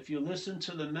 If you listen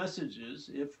to the messages,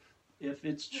 if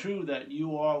it's true that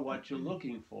you are what you're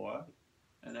looking for,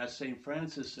 and as St.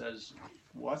 Francis says,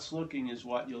 what's looking is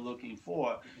what you're looking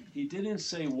for. He didn't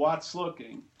say what's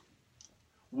looking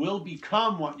will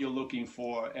become what you're looking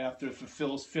for after it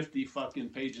fulfills 50 fucking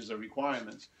pages of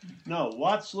requirements. No,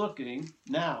 what's looking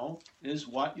now is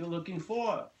what you're looking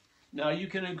for. Now you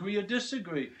can agree or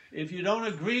disagree. If you don't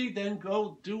agree, then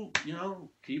go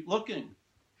keep looking.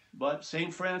 But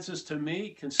St. Francis, to me,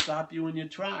 can stop you in your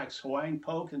tracks. Huang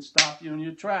Po can stop you in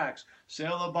your tracks.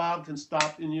 Sailor Bob can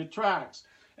stop in your tracks.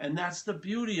 And that's the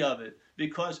beauty of it.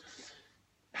 Because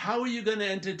how are you going to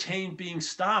entertain being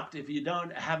stopped if you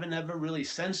haven't ever really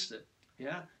sensed it?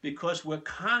 Yeah? Because we're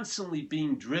constantly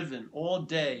being driven all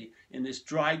day in this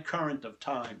dry current of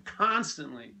time.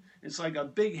 Constantly. It's like a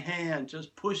big hand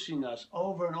just pushing us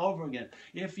over and over again.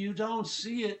 If you don't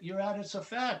see it, you're at its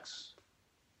effects.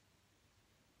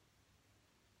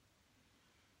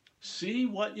 See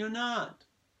what you're not.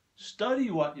 Study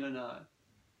what you're not.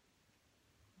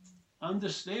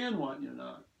 Understand what you're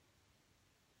not.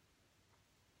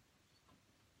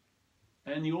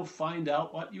 And you'll find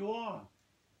out what you are.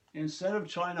 Instead of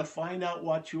trying to find out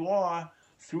what you are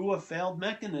through a failed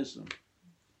mechanism.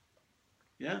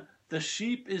 Yeah? The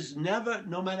sheep is never,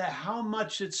 no matter how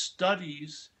much it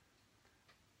studies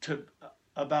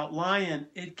about lion,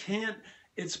 it can't,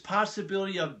 its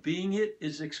possibility of being it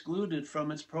is excluded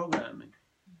from its programming.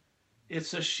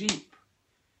 It's a sheep.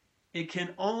 It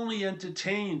can only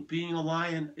entertain being a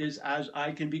lion is as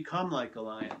I can become like a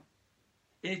lion.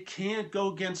 It can't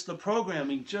go against the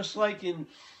programming. Just like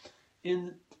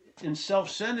in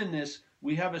self-centeredness,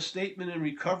 we have a statement in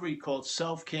recovery called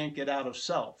self can't get out of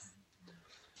self.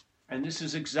 And this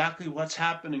is exactly what's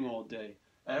happening all day.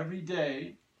 Every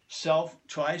day, self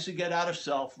tries to get out of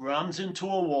self, runs into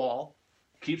a wall,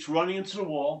 keeps running into the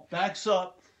wall, backs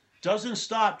up, doesn't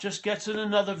stop, just gets in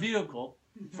another vehicle.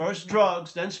 First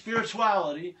drugs, then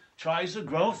spirituality, tries to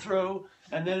grow through,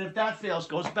 and then if that fails,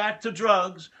 goes back to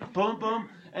drugs, boom, boom,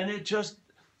 and it just,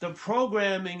 the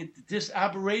programming, this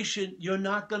aberration, you're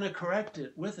not going to correct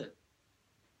it with it.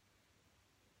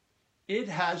 It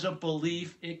has a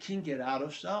belief it can get out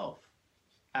of self,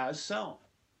 as self.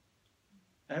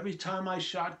 Every time I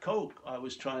shot coke, I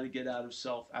was trying to get out of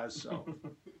self as self.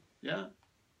 Yeah?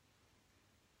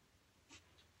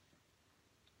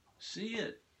 See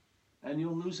it, and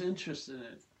you'll lose interest in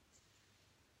it.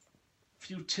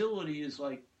 Futility is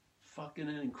like fucking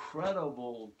an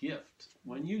incredible gift.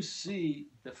 When you see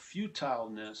the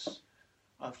futileness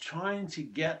of trying to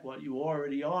get what you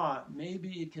already are,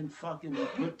 maybe it can fucking be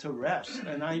put to rest.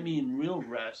 And I mean real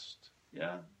rest.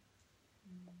 Yeah?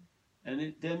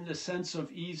 And then the sense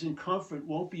of ease and comfort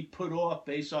won't be put off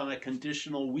based on a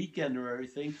conditional weekend or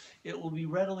everything. It will be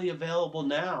readily available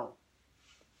now.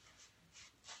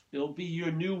 It'll be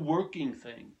your new working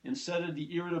thing. Instead of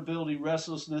the irritability,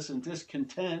 restlessness, and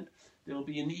discontent, there'll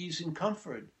be an ease and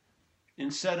comfort.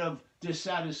 Instead of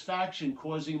dissatisfaction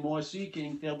causing more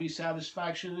seeking, there'll be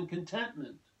satisfaction and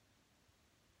contentment.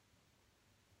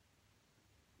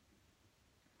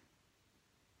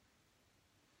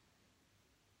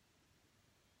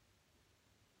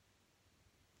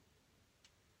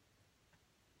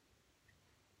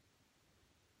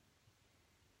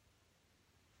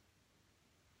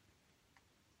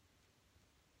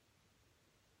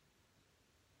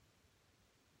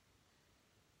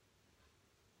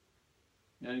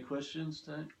 Any questions,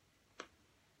 Ted?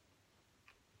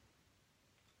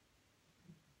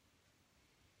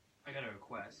 I got a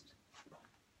request.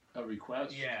 A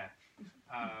request? Yeah.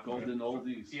 Golden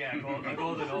oldies. Yeah, a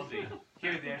golden oldie.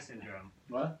 Here-there syndrome.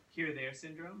 What? Here-there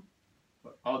syndrome?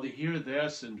 Oh, the here-there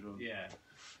syndrome. Yeah.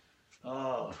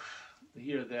 Oh, the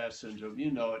here-there syndrome.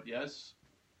 You know it, yes?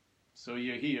 So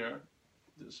you're here.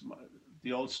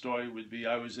 The old story would be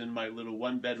I was in my little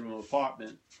one-bedroom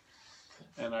apartment,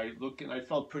 And I look and I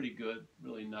felt pretty good,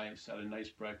 really nice. Had a nice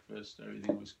breakfast.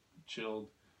 Everything was chilled.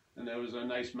 And there was a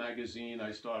nice magazine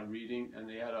I started reading, and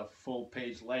they had a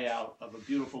full-page layout of a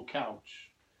beautiful couch.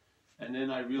 And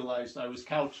then I realized I was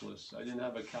couchless. I didn't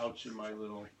have a couch in my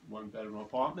little one-bedroom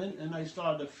apartment, and I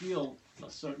started to feel a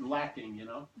certain lacking, you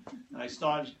know. And I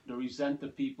started to resent the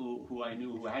people who I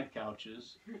knew who had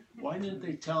couches. Why didn't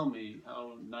they tell me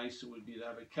how nice it would be to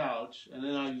have a couch? And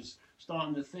then I was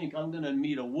starting to think, I'm going to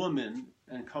meet a woman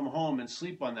and come home and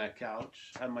sleep on that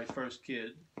couch, have my first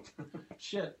kid.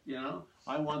 Shit, you know,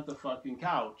 I want the fucking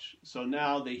couch. So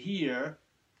now the here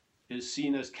is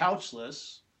seen as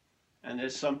couchless, and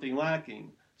there's something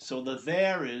lacking. So the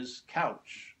there is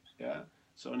couch, yeah?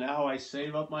 So now I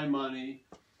save up my money,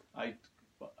 I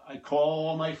call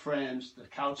all my friends, the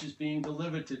couch is being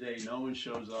delivered today, no one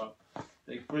shows up.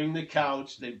 They bring the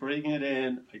couch, they bring it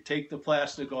in, I take the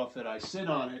plastic off it, I sit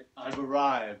on it, I've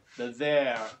arrived. The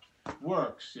there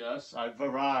works, yes, I've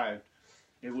arrived.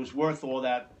 It was worth all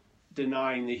that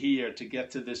denying the here to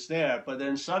get to this there, but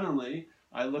then suddenly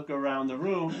I look around the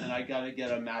room and I gotta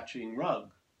get a matching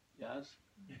rug, yes?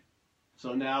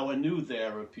 So now a new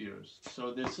there appears.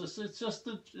 So this is,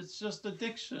 it's just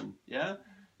addiction, yeah?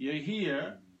 You're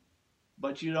here,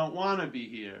 but you don't want to be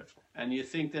here. And you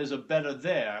think there's a better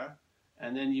there,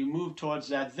 and then you move towards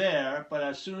that there, but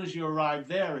as soon as you arrive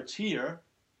there, it's here,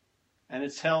 and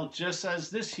it's held just as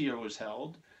this here was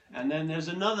held, and then there's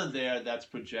another there that's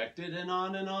projected, and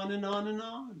on and on and on and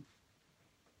on.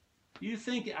 You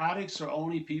think addicts are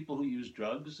only people who use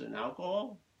drugs and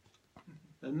alcohol?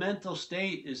 The mental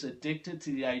state is addicted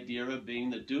to the idea of being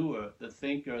the doer, the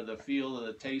thinker, the feeler,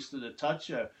 the taster, the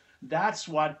toucher. That's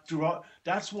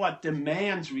what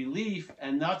demands relief,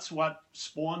 and that's what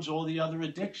spawns all the other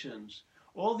addictions.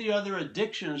 All the other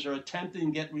addictions are attempting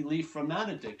to get relief from that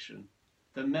addiction.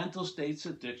 The mental state's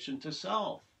addiction to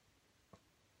self.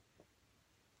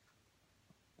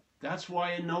 That's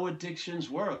why no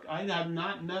addictions work. I have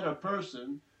not met a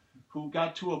person who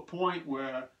got to a point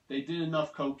where they did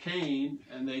enough cocaine,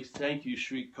 and they, thank you,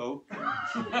 Shriek Coke, gave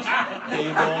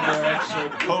all their extra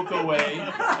coke away,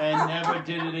 and never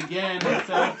did it again, and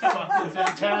felt fucking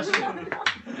fantastic.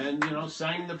 And, you know,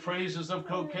 sang the praises of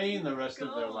cocaine the rest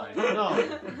of their life.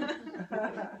 No.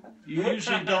 You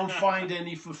usually don't find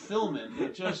any fulfillment.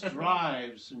 It just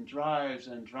drives and drives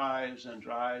and drives and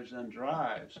drives and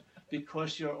drives,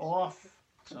 because you're off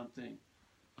something.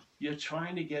 You're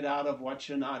trying to get out of what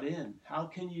you're not in. How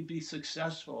can you be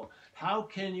successful? How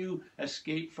can you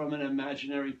escape from an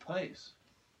imaginary place?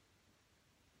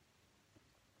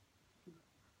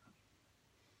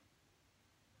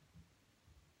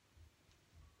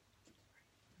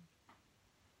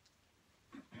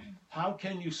 How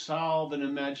can you solve an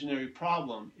imaginary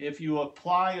problem? If you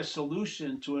apply a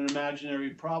solution to an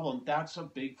imaginary problem, that's a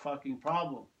big fucking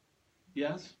problem.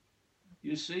 Yes?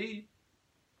 You see?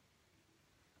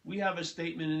 We have a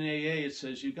statement in AA, it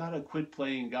says, you gotta quit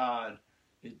playing God.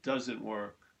 It doesn't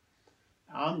work.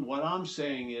 What I'm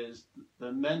saying is,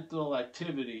 the mental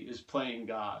activity is playing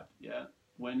God, yeah?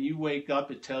 When you wake up,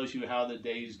 it tells you how the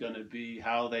day's gonna be,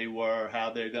 how they were,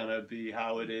 how they're gonna be,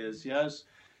 how it is, yes?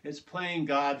 It's playing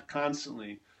God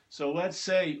constantly. So let's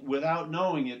say, without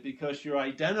knowing it, because you're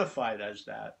identified as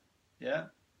that, yeah?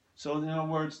 So in other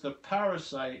words, the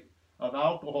parasite of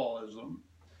alcoholism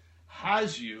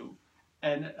has you,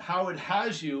 and how it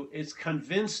has you, it's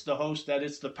convinced the host that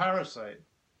it's the parasite.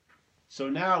 So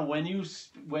now when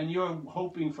you're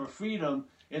hoping for freedom,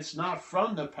 it's not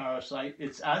from the parasite,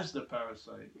 it's as the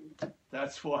parasite.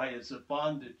 That's why it's a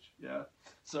bondage, yeah?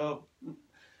 So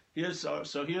here's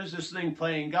this thing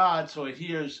playing God, so it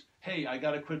hears, hey, I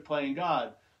gotta quit playing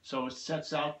God. So it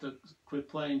sets out to quit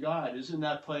playing God. Isn't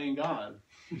that playing God?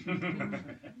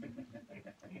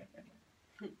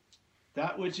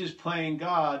 That which is playing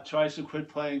God tries to quit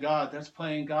playing God. That's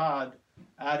playing God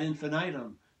ad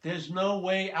infinitum. There's no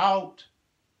way out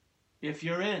if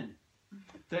you're in.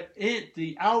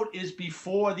 The out is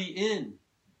before the in.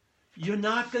 You're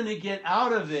not going to get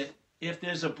out of it if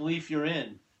there's a belief you're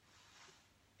in.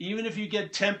 Even if you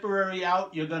get temporary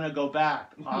out, you're going to go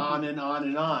back on and on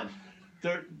and on.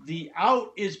 The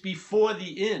out is before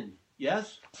the in.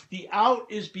 Yes? The out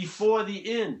is before the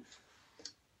in.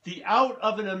 The out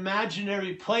of an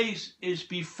imaginary place is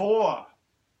before.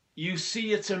 You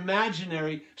see it's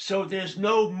imaginary, so there's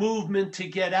no movement to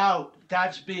get out.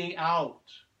 That's being out.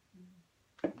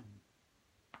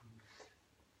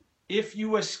 If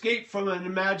you escape from an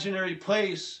imaginary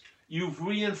place, you've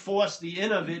reinforced the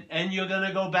in of it, and you're going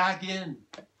to go back in.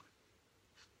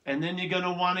 And then you're going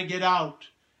to want to get out.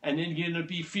 And then you're going to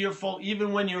be fearful,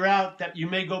 even when you're out, that you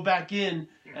may go back in,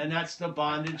 and that's the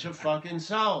bondage of fucking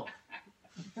self.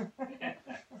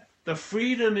 The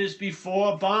freedom is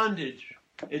before bondage.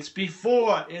 It's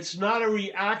before. It's not a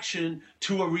reaction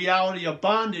to a reality of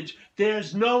bondage.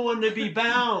 There's no one to be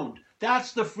bound.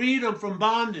 That's the freedom from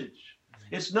bondage.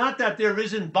 It's not that there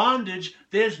isn't bondage.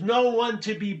 There's no one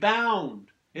to be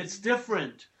bound. It's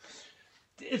different.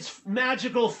 It's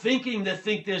magical thinking to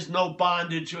think there's no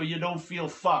bondage or you don't feel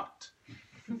fucked.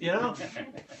 You know?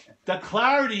 The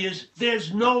clarity is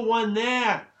there's no one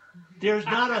there. There's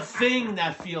not a thing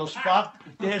that feels fucked.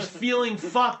 There's feeling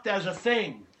fucked as a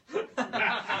thing.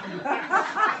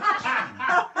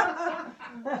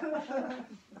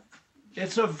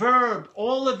 It's a verb.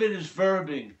 All of it is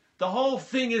verbing. The whole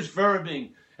thing is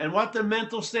verbing. And what the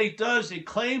mental state does, it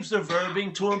claims the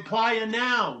verbing to imply a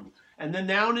noun. And the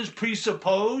noun is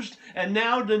presupposed, and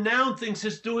now the noun thinks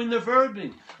it's doing the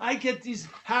verbing. I get these,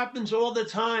 happens all the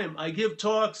time. I give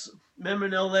talks, remember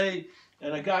in LA,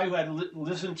 and a guy who had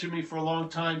listened to me for a long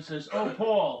time says, "Oh,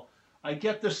 Paul, I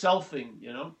get the selfing,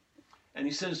 you know?" And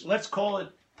he says, "Let's call it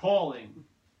Pauling,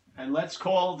 and let's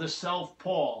call the self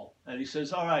Paul." And he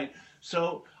says, "All right,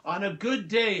 so on a good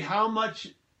day, how much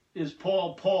is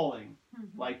Paul Pauling?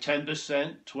 Like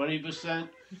 10%, 20%?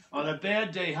 On a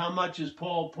bad day, how much is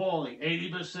Paul Pauling?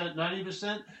 80%,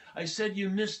 90%? I said, "You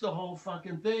missed the whole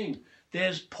fucking thing.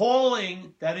 There's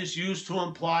Pauling that is used to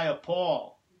imply a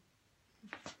Paul.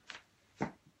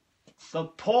 The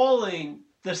Pauling,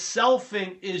 the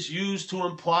selfing is used to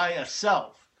imply a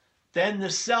self. Then the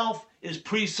self is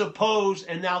presupposed,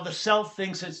 and now the self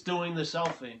thinks it's doing the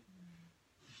selfing.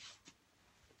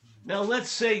 Now let's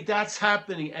say that's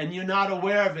happening and you're not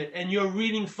aware of it and you're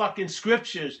reading fucking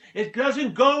scriptures. It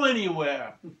doesn't go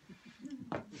anywhere.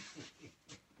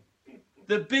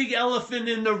 The big elephant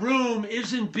in the room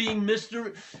isn't being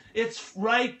mystery. It's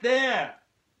right there.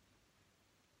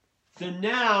 The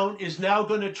noun is now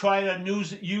going to try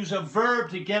to use a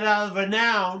verb to get out of a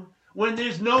noun when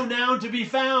there's no noun to be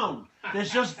found.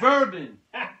 There's just verbing.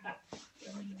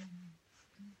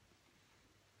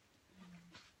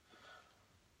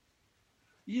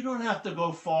 You don't have to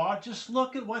go far. Just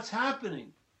look at what's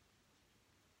happening.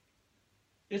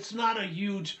 It's not a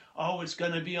huge, oh, it's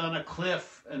going to be on a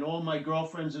cliff and all my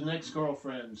girlfriends and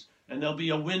ex-girlfriends and there'll be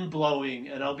a wind blowing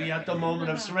and I'll be at the moment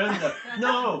of surrender.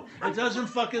 No, it doesn't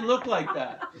fucking look like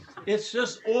that. It's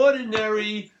just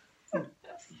ordinary.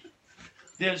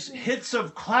 There's hits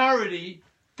of clarity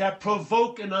that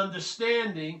provoke an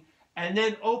understanding and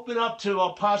then open up to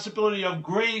a possibility of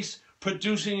grace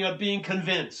producing a being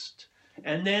convinced.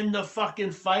 And then the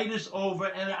fucking fight is over,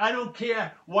 and I don't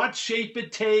care what shape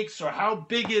it takes or how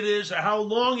big it is or how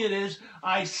long it is,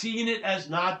 I've seen it as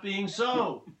not being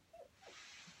so.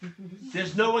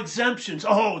 There's no exemptions.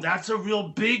 Oh, that's a real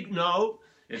big no.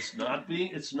 It's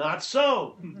not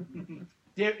so.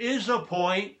 There is a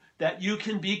point that you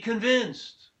can be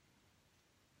convinced.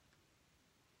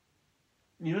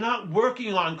 You're not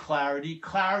working on clarity.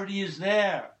 Clarity is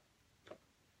there.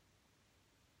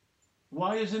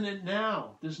 Why isn't it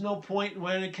now? There's no point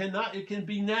when it cannot. It can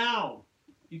be now.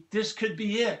 This could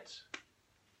be it.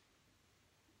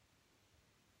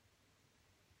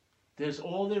 There's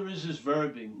all there is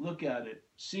verbing. Look at it.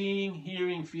 Seeing,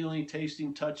 hearing, feeling,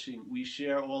 tasting, touching. We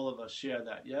share, all of us share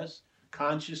that, yes?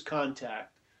 Conscious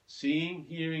contact. Seeing,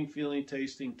 hearing, feeling,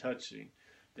 tasting, touching.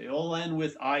 They all end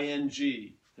with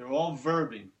ing. They're all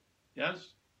verbing,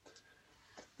 yes?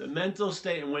 The mental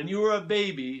state, and when you were a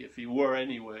baby, if you were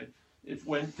anyway,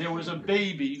 when there was a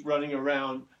baby running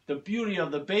around, the beauty of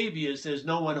the baby is there's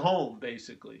no one home,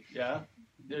 basically, yeah?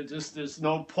 There's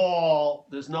no Paul,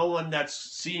 there's no one that's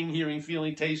seeing, hearing,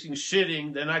 feeling, tasting,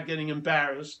 shitting, they're not getting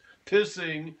embarrassed,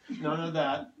 pissing, none of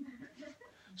that.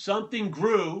 Something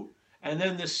grew, and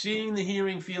then the seeing, the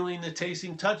hearing, feeling, the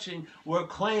tasting, touching were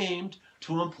claimed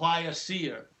to imply a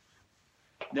seer.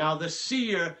 Now the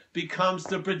seer becomes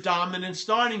the predominant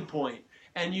starting point.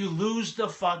 And you lose the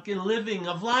fucking living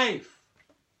of life.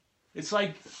 It's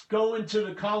like going to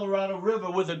the Colorado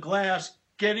River with a glass,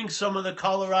 getting some of the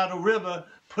Colorado River,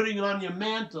 putting on your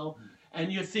mantle,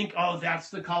 and you think, oh, that's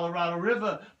the Colorado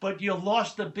River. But you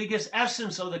lost the biggest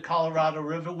essence of the Colorado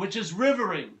River, which is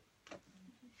rivering.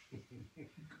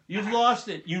 You've lost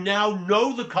it. You now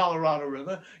know the Colorado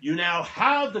River. You now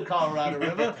have the Colorado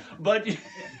River, but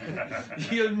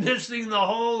you're missing the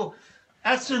whole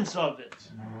essence of it.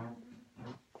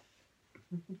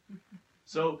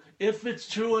 So, if it's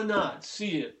true or not,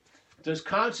 see it. Does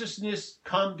consciousness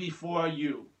come before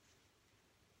you?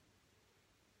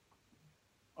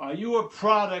 Are you a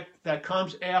product that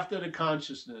comes after the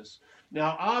consciousness?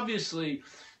 Now, obviously,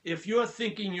 if you're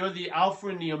thinking you're the alpha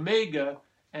and the omega,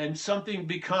 and something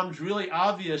becomes really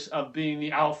obvious of being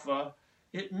the alpha,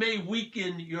 it may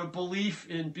weaken your belief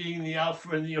in being the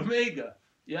Alpha and the Omega.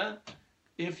 Yeah?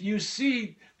 If you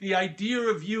see the idea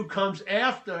of you comes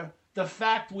after the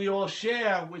fact we all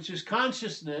share, which is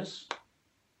consciousness,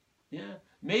 yeah,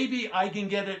 maybe I can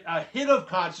get a hit of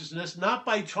consciousness, not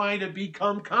by trying to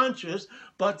become conscious,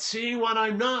 but seeing what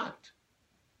I'm not.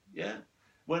 Yeah?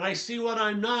 When I see what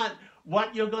I'm not,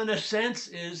 what you're going to sense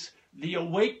is the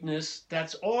awakeness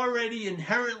that's already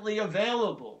inherently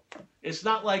available. It's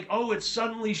not like, oh, it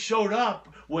suddenly showed up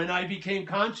when I became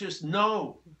conscious.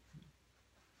 No.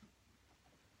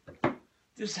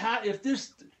 If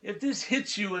this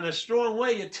hits you in a strong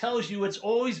way, it tells you it's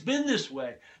always been this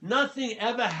way. Nothing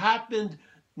ever happened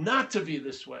not to be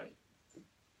this way.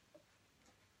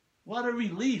 What a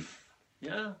relief,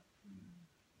 yeah?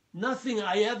 Nothing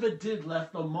I ever did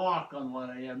left a mark on what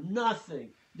I am. Nothing.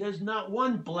 There's not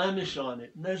one blemish on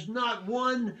it. There's not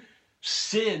one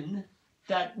sin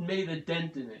that made a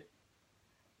dent in it.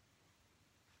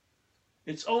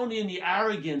 It's only in the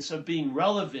arrogance of being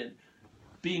relevant,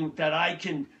 being that I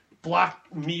can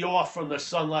block me off from the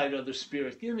sunlight of the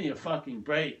Spirit. Give me a fucking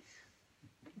break.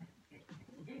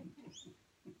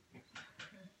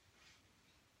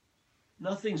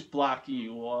 Nothing's blocking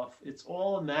you off. It's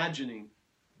all imagining.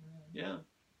 Yeah.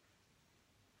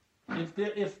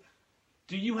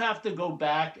 Do you have to go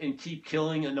back and keep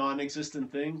killing a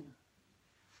non-existent thing?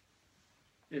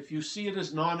 If you see it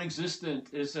as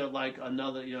non-existent, is there like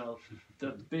another, the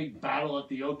big battle at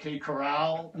the OK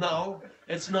Corral? No,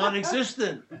 it's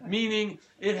non-existent, meaning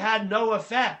it had no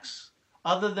effects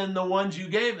other than the ones you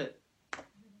gave it.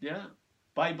 Yeah.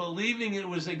 By believing it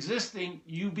was existing,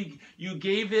 you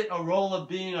gave it a role of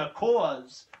being a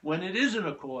cause when it isn't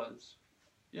a cause.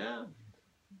 Yeah.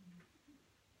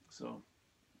 So,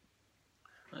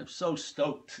 I'm so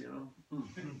stoked,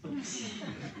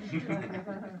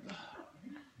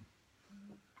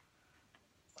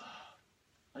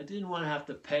 I didn't want to have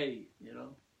to pay,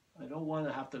 I don't want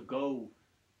to have to go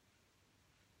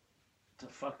to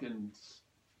fucking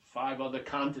 5 other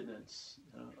continents.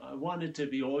 I want it to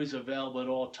be always available at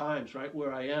all times, right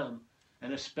where I am,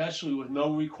 and especially with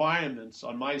no requirements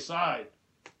on my side.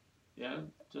 Yeah,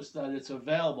 just that it's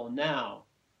available now.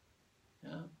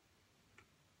 Yeah.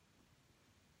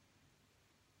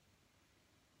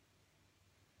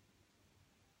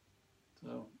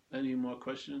 So, any more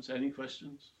questions? Any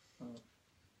questions?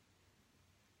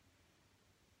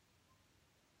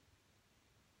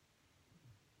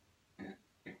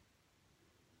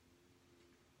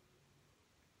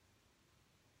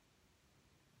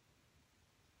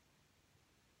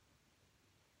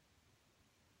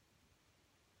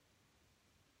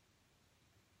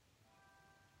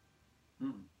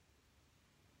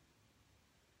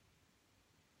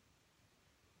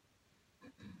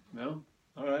 No?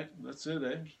 All right, that's it,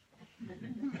 eh?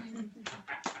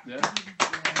 Yeah?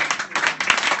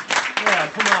 Yeah,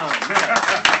 come on. Yeah.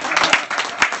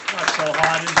 Not so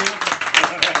hard, is it?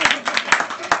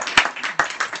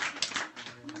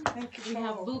 We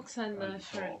have books and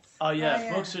shirts. Oh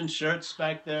yeah, books and shirts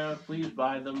back there. Please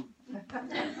buy them.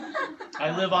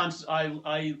 I live on.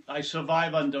 I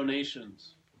survive on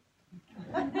donations.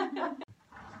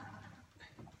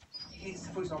 Here's,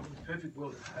 for example, the perfect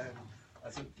world at home. I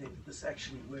think that this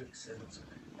actually works,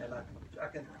 and I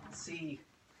can see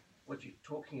what you're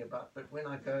talking about. But when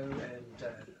I go and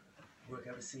work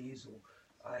overseas, or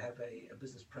I have a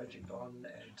business project on,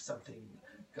 and something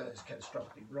goes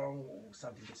catastrophically wrong, or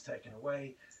something gets taken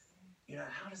away,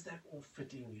 how does that all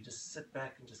fit in? You just sit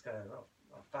back and just go, oh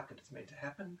fuck it, it's meant to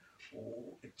happen,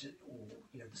 or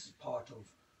this is part of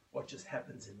what just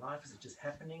happens in life. Is it just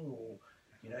happening, or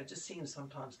it just seems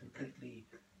sometimes completely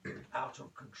out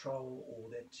of control, or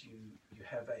that you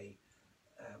have a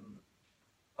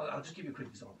I'll just give you a quick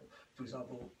example. For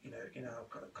example, in our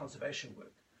conservation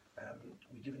work,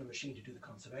 we're given a machine to do the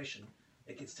conservation.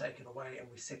 It gets taken away and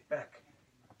we set back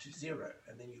to 0,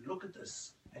 and then you look at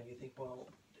this and you think, well,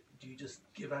 do you just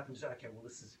give up and say, okay, well,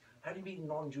 this is, how do you be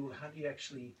non-dual? How do you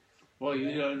actually, well, I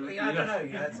don't know.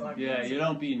 It's like, you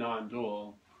don't be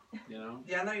non-dual.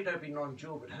 Yeah, I know you don't be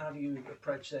non-dual, but how do you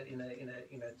approach that in a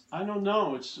I don't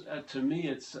know. It's to me,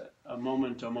 it's a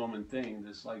moment-to-moment thing.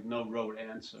 There's like no rote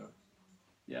answer.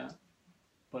 Yeah,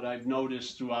 but I've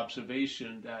noticed through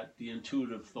observation that the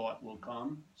intuitive thought will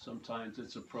come. Sometimes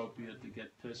it's appropriate to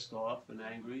get pissed off and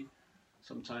angry.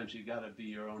 Sometimes you got to be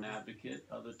your own advocate.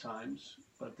 Other times,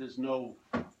 but there's no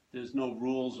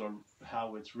rules or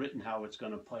how it's written, how it's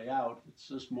going to play out. It's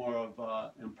just more of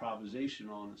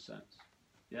improvisational in a sense.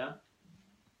 Yeah?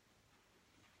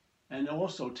 And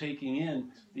also taking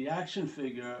in the action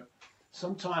figure,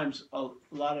 sometimes a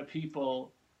lot of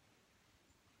people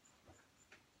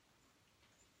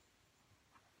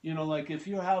You know, like if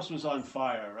your house was on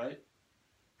fire, right?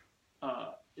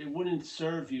 It wouldn't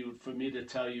serve you for me to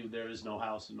tell you there is no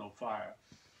house and no fire.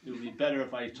 It would be better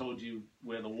if I told you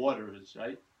where the water is,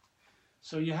 right?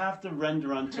 So you have to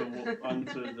render unto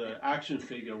the action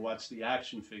figure what's the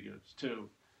action figures too.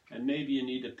 And maybe you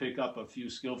need to pick up a few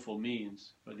skillful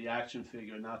means for the action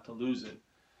figure not to lose it.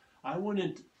 I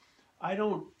don't,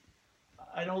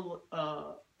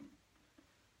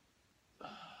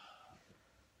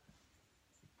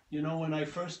 you know, when I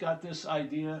first got this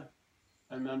idea,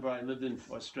 I remember I lived in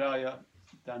Australia,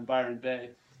 down Byron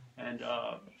Bay, and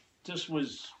this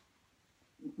was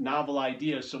novel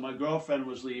idea. So my girlfriend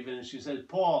was leaving, and she said,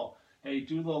 "Paul, hey,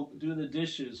 do the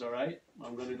dishes, all right?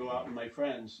 I'm going to go out with my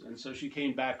friends." And so she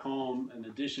came back home, and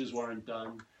the dishes weren't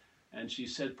done. And she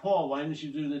said, "Paul, why didn't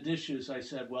you do the dishes?" I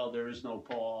said, "Well, there is no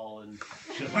Paul," and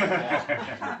shit like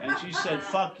that. And she said,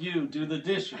 "Fuck you, do the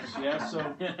dishes." Yeah,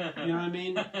 so you know what I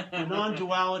mean? The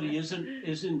non-duality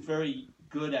isn't very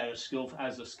good at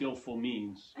as a skillful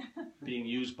means being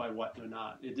used by what they're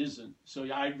not. It isn't. So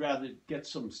I'd rather get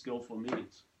some skillful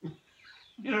means.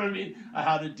 You know what I mean?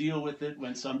 How to deal with it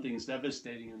when something's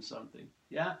devastating in something.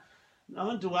 Yeah?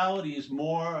 Non-duality is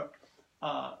more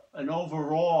an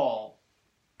overall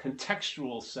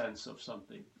contextual sense of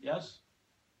something. Yes?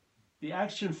 The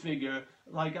action figure,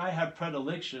 like I have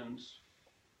predilections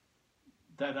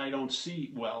that I don't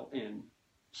see well in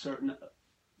certain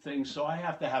things, so I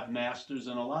have to have masters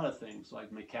in a lot of things,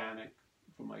 like mechanic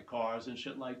for my cars and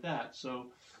shit like that.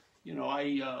 So, you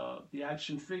know, the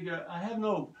action figure, I have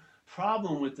no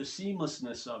problem with the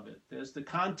seamlessness of it. There's the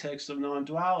context of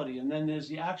non-duality, and then there's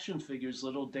the action figure's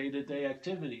little day-to-day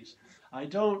activities. I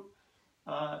don't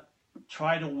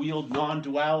try to wield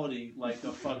non-duality like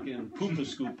a fucking pooper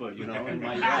scooper, you know, in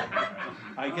my yard.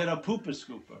 I get a pooper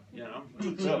scooper, you know.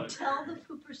 Did you tell the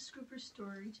pooper scooper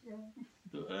story today?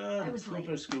 The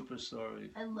pooper scooper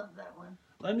story. I love that one.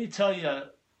 Let me tell you,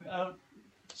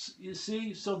 you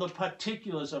see, so the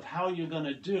particulars of how you're going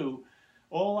to do,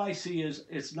 all I see is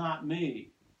it's not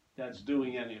me that's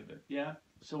doing any of it, yeah?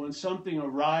 So when something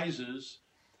arises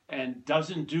and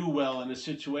doesn't do well in a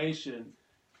situation,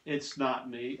 it's not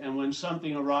me. And when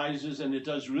something arises and it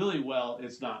does really well,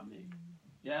 it's not me,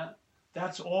 yeah?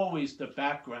 That's always the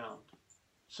background,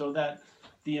 so that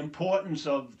the importance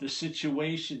of the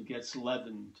situation gets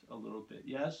leavened a little bit,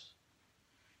 yes?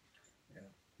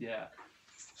 Yeah.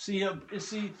 See,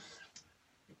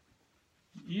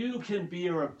 you can be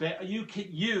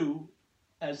you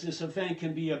as this event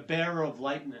can be a bearer of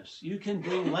lightness. You can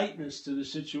bring lightness to the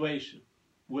situation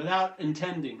without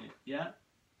intending it. Yeah,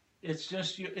 it's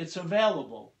just it's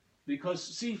available because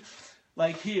see,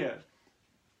 like here,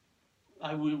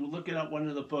 we were looking at one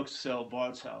of the books, Sal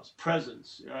Bart's house,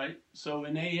 Presence. Right. So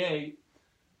in AA,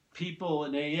 people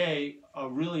in AA are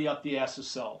really up the ass of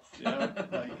self. You know?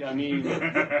 Like, I mean,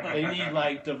 they need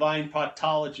like divine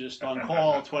proctologists on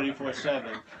call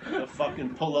 24/7 to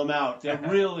fucking pull them out. They're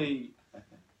really,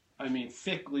 I mean,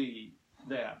 thickly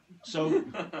there. So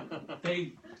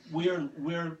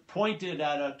we're pointed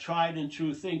at a tried and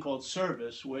true thing called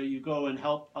service, where you go and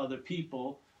help other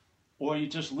people, or you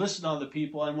just listen to other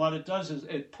people, and what it does is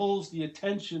it pulls the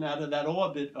attention out of that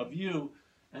orbit of you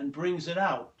and brings it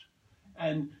out.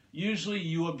 And usually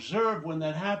you observe when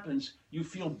that happens, you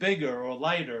feel bigger or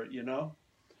lighter, you know?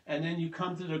 And then you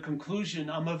come to the conclusion,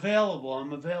 I'm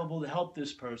available to help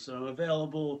this person, I'm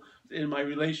available in my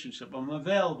relationship, I'm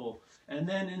available. And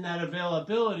then in that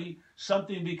availability,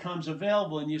 something becomes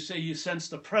available and you say you sense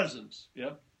the presence,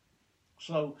 yeah?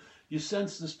 So you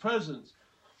sense this presence.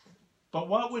 But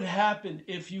what would happen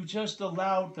if you just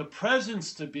allowed the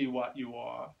presence to be what you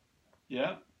are,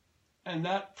 yeah? And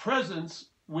that presence,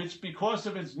 which because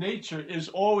of its nature is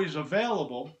always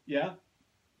available, yeah,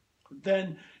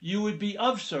 then you would be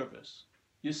of service,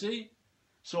 you see?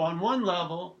 So on one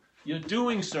level, you're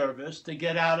doing service to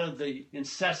get out of the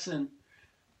incessant,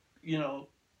 you know,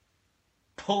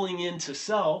 pulling into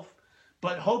self,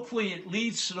 but hopefully it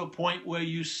leads to the point where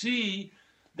you see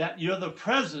that you're the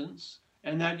presence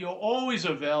and that you're always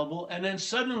available, and then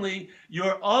suddenly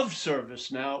you're of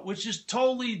service now, which is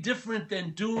totally different than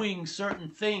doing certain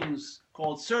things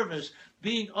called service.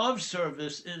 Being of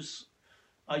service is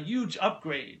a huge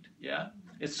upgrade, yeah?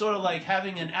 It's sort of like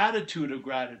having an attitude of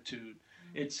gratitude.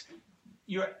 It's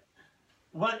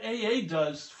what AA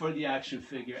does for the action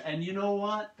figure. And you know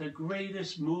what? The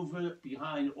greatest mover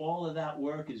behind all of that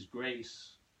work is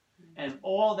grace. And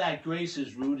all that grace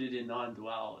is rooted in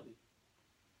non-duality.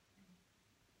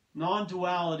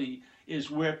 Non-duality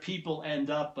is where people end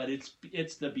up, but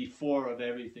it's the before of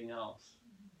everything else.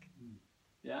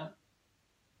 Yeah?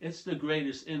 It's the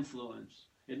greatest influence.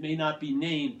 It may not be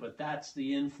named, but that's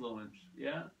the influence.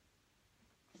 Yeah?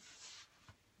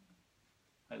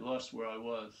 I lost where I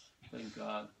was. Thank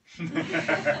God. I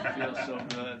feel so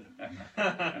good.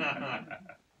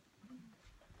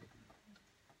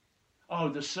 Oh,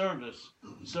 the service.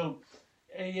 So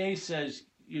AA says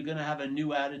you're going to have a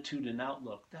new attitude and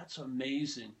outlook. That's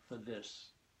amazing for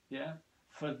this. Yeah?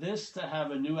 For this to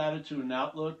have a new attitude and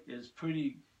outlook is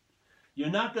pretty... You're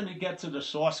not going to get to the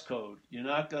source code. You're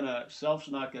not going to... Self's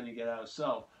not going to get out of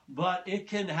self. But it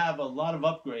can have a lot of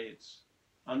upgrades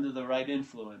under the right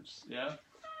influence. Yeah?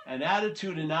 And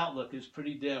attitude and outlook is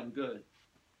pretty damn good.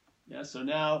 Yeah, so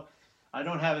now I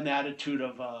don't have an attitude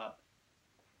of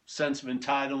sense of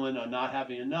entitlement or not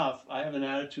having enough. I have an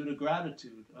attitude of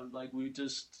gratitude. I'm like, we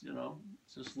just,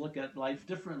 just look at life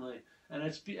differently.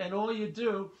 And all you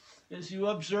do is you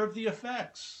observe the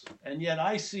effects. And yet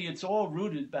I see it's all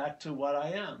rooted back to what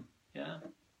I am. Yeah?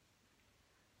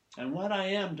 And what I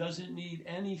am doesn't need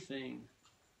anything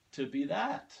to be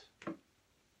that.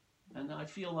 And I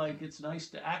feel like it's nice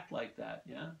to act like that,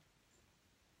 yeah?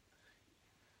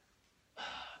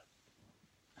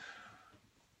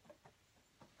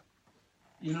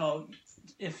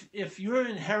 If you're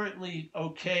inherently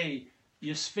okay,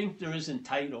 your sphincter isn't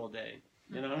tight all day.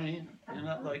 You know what I mean? You're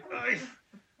not like,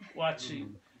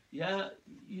 watching. Yeah,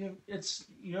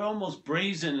 you're almost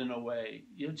brazen in a way.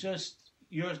 It's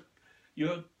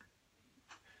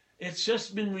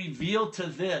just been revealed to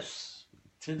this.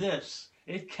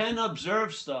 It can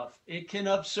observe stuff. It can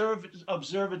observe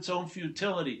its own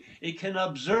futility. It can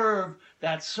observe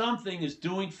that something is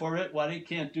doing for it what it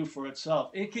can't do for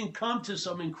itself. It can come to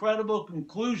some incredible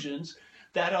conclusions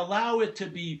that allow it to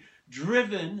be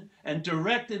driven and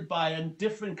directed by a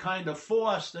different kind of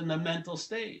force than the mental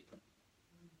state.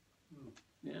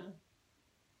 Yeah?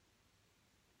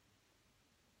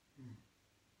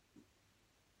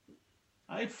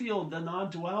 I feel the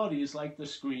non-duality is like the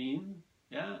screen.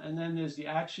 Yeah, and then there's the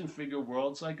action figure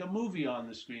world. It's like a movie on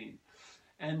the screen.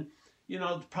 And,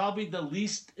 probably the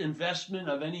least investment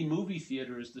of any movie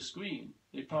theater is the screen.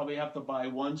 They probably have to buy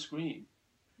one screen.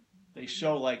 They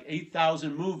show like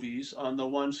 8,000 movies on the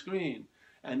one screen.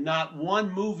 And not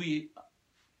one movie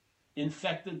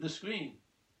infected the screen.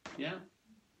 Yeah?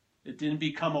 It didn't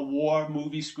become a war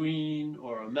movie screen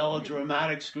or a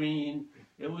melodramatic screen.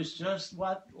 It was just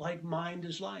what mind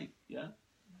is like. Yeah?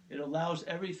 It allows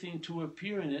everything to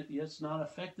appear in it, yet it's not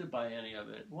affected by any of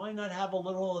it. Why not have a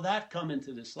little of that come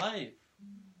into this life?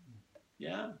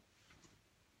 Yeah?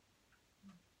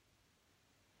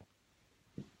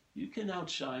 You can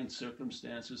outshine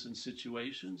circumstances and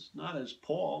situations, not as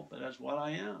Paul, but as what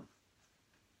I am.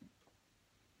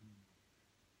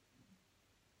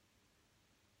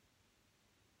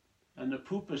 And the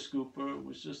Pooper Scooper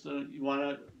was just the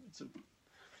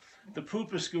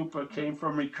Pooper Scooper came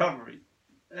from recovery.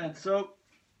 And so,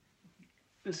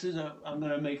 I'm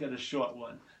going to make it a short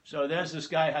one. So there's this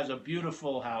guy has a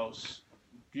beautiful house,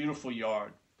 beautiful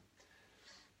yard.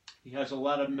 He has a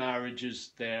lot of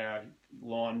marriages there,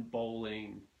 lawn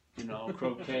bowling,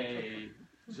 croquet.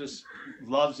 Just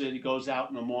loves it. He goes out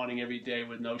in the morning every day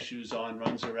with no shoes on,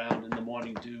 runs around in the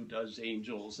morning dew, does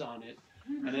angels on it.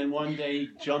 And then one day he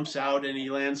jumps out and he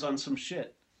lands on some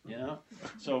shit.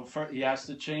 So he has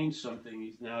to change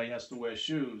something. Now he has to wear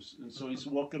shoes. And so he's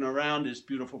walking around his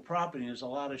beautiful property and there's a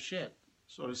lot of shit.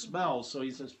 So he smells. So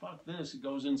he says, fuck this. He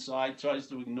goes inside, tries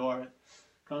to ignore it.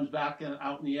 Comes back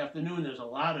out in the afternoon, there's a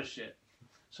lot of shit.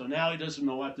 So now he doesn't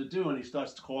know what to do and he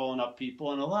starts calling up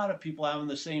people. And a lot of people having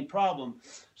the same problem.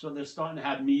 So they're starting to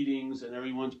have meetings and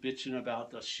everyone's bitching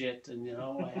about the shit. And,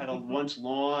 I had a once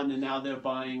lawn and now they're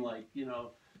buying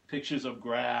pictures of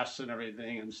grass and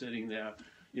everything and sitting there.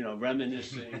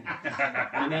 Reminiscing.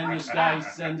 And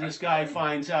then this guy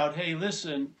finds out, hey,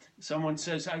 listen, someone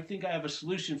says, I think I have a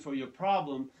solution for your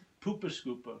problem, Pooper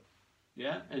Scooper.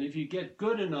 Yeah? And if you get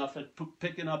good enough at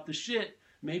picking up the shit,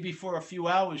 maybe for a few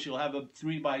hours you'll have a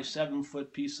 3 by 7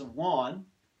 foot piece of lawn,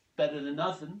 better than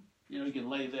nothing. You can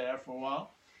lay there for a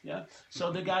while. Yeah?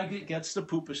 So the guy gets the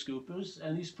Pooper Scoopers,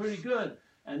 and he's pretty good.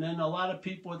 And then a lot of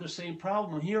people with the same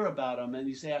problem hear about him, and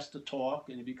he's asked to talk,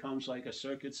 and he becomes like a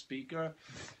circuit speaker.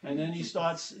 And then he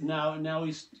starts, now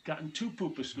he's gotten 2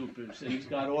 Pooper Scoopers, and he's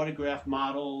got autographed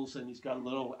models, and he's got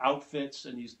little outfits,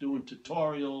 and he's doing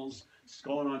tutorials. He's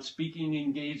going on speaking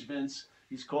engagements.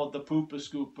 He's called the Pooper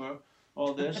Scooper,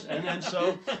 all this. And then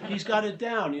so he's got it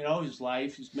down, his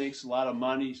life. He makes a lot of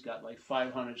money. He's got like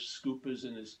 500 scoopers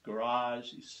in his garage.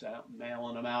 He's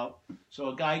mailing them out. So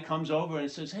a guy comes over and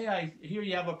says, hey, I hear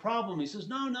you have a problem. He says,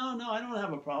 no, I don't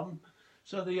have a problem.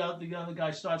 So the other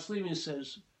guy starts leaving and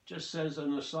just says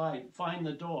on the side, find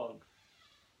the dog.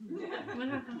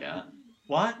 Yeah.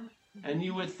 What? And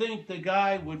you would think the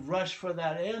guy would rush for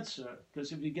that answer,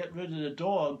 because if you get rid of the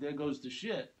dog, there goes the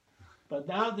shit. But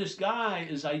now this guy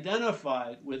is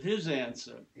identified with his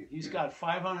answer. He's got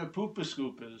 500 pooper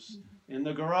scoopers in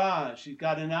the garage. He's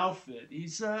got an outfit.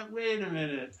 He's, wait a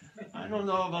minute. I don't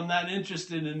know if I'm that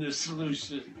interested in this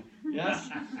solution. Yeah?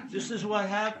 This is what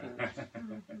happens.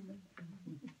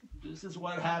 This is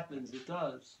what happens. It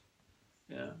does.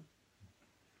 Yeah.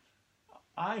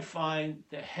 I find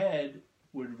the head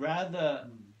would rather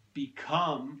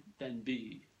become than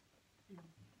be.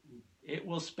 It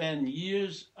will spend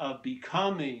years of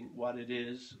becoming what it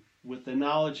is with the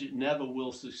knowledge it never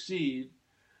will succeed,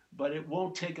 but it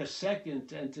won't take a second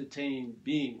to entertain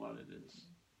being what it is.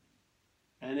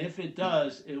 And if it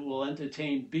does, it will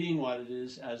entertain being what it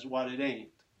is as what it ain't.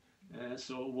 And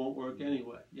so it won't work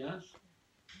anyway. Yes?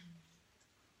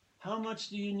 How much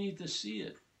do you need to see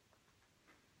it?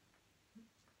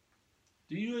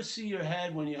 Do you see your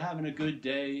head when you're having a good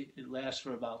day? It lasts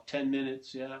for about 10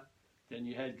 minutes, yeah? Then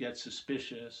your head gets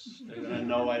suspicious. They're going to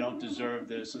know I don't deserve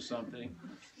this or something.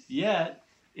 Yet,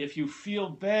 if you feel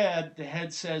bad, the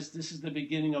head says this is the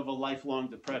beginning of a lifelong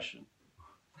depression.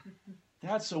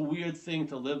 That's a weird thing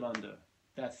to live under,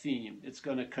 that theme. It's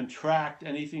going to contract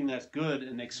anything that's good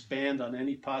and expand on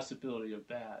any possibility of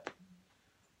bad.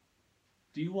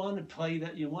 Do you want to play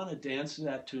that? You want to dance to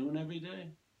that tune every day?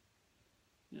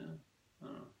 Yeah.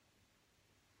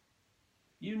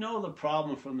 You know the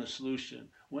problem from the solution.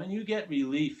 When you get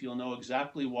relief, you'll know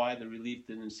exactly why the relief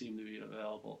didn't seem to be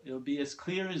available. It'll be as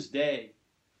clear as day.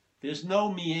 There's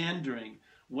no meandering.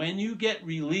 When you get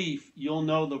relief, you'll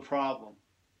know the problem.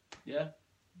 Yeah?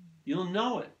 You'll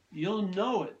know it. You'll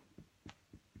know it.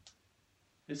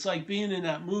 It's like being in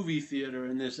that movie theater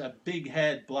and there's a big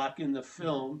head blocking the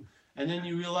film, and then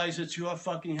you realize it's your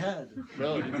fucking head.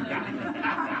 Really.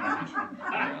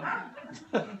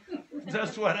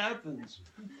 That's what happens.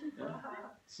 Yeah.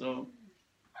 So,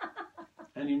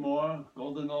 any more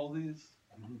golden oldies?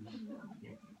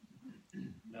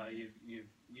 No, you've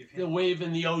hit The wave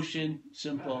in the ocean,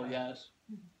 simple, yes.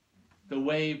 The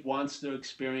wave wants to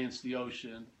experience the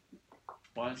ocean,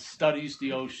 studies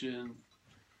the ocean,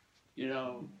 you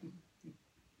know,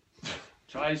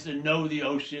 tries to know the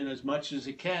ocean as much as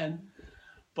it can,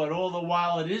 but all the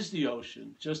while it is the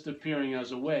ocean, just appearing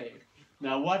as a wave.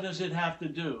 Now, what does it have to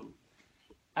do?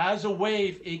 As a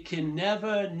wave, it can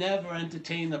never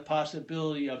entertain the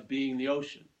possibility of being the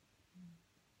ocean.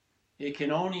 It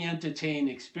can only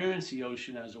experience the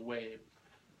ocean as a wave.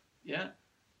 Yeah?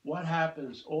 What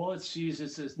happens? All it sees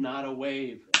is it's not a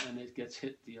wave, and it gets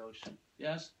hit the ocean.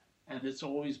 Yes? And it's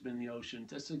always been the ocean.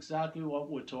 That's exactly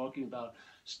what we're talking about.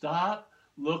 Stop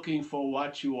looking for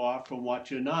what you are from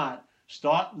what you're not.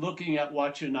 Start looking at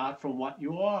what you're not from what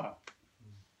you are.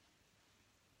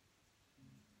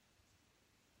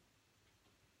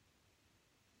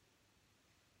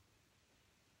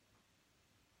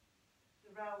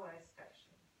 The railway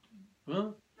station.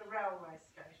 Huh? The railway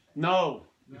station. No,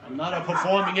 I'm not a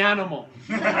performing animal.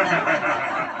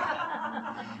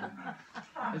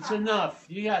 It's enough.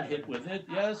 You got hit with it,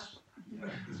 yes?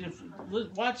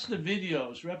 Watch the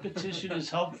videos. Repetition is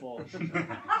helpful.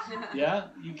 Yeah?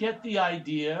 You get the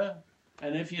idea,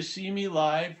 and if you see me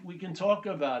live, we can talk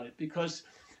about it, because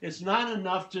it's not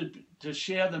enough to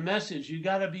share the message. You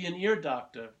got to be an ear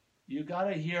doctor. You got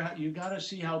to hear. You got to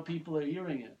see how people are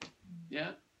hearing it.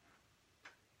 Yeah?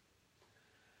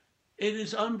 It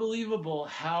is unbelievable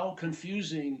how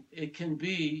confusing it can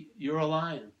be. You're a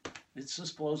lion. It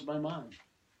just blows my mind.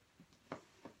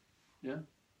 Yeah?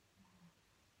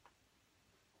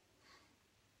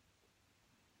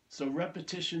 So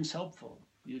repetition's helpful.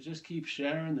 You just keep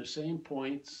sharing the same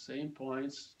points.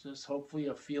 Just hopefully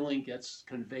a feeling gets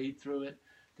conveyed through it.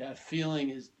 That feeling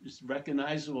is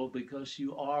recognizable because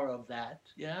you are of that.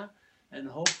 Yeah? And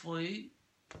hopefully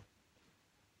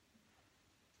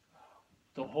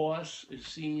the horse is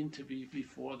seen to be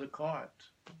before the cart.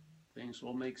 Things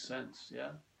will make sense,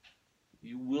 yeah?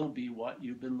 You will be what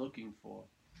you've been looking for.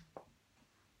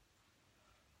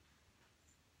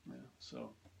 Yeah, so,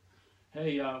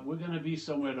 hey, we're going to be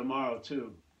somewhere tomorrow,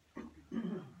 too.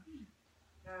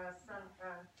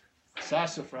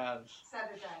 Sassafras.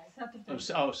 Saturday.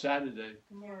 Oh, Saturday.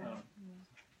 Yeah. Oh.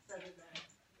 Saturday.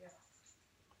 Yeah.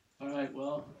 All right,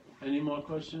 well, any more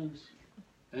questions?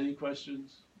 Any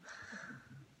questions?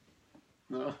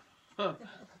 No? All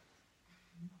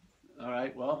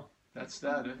right, well, that's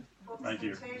that. Books Thank and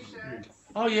you. T-shirts.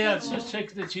 Oh, yeah, let's just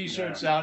take the T-shirts out.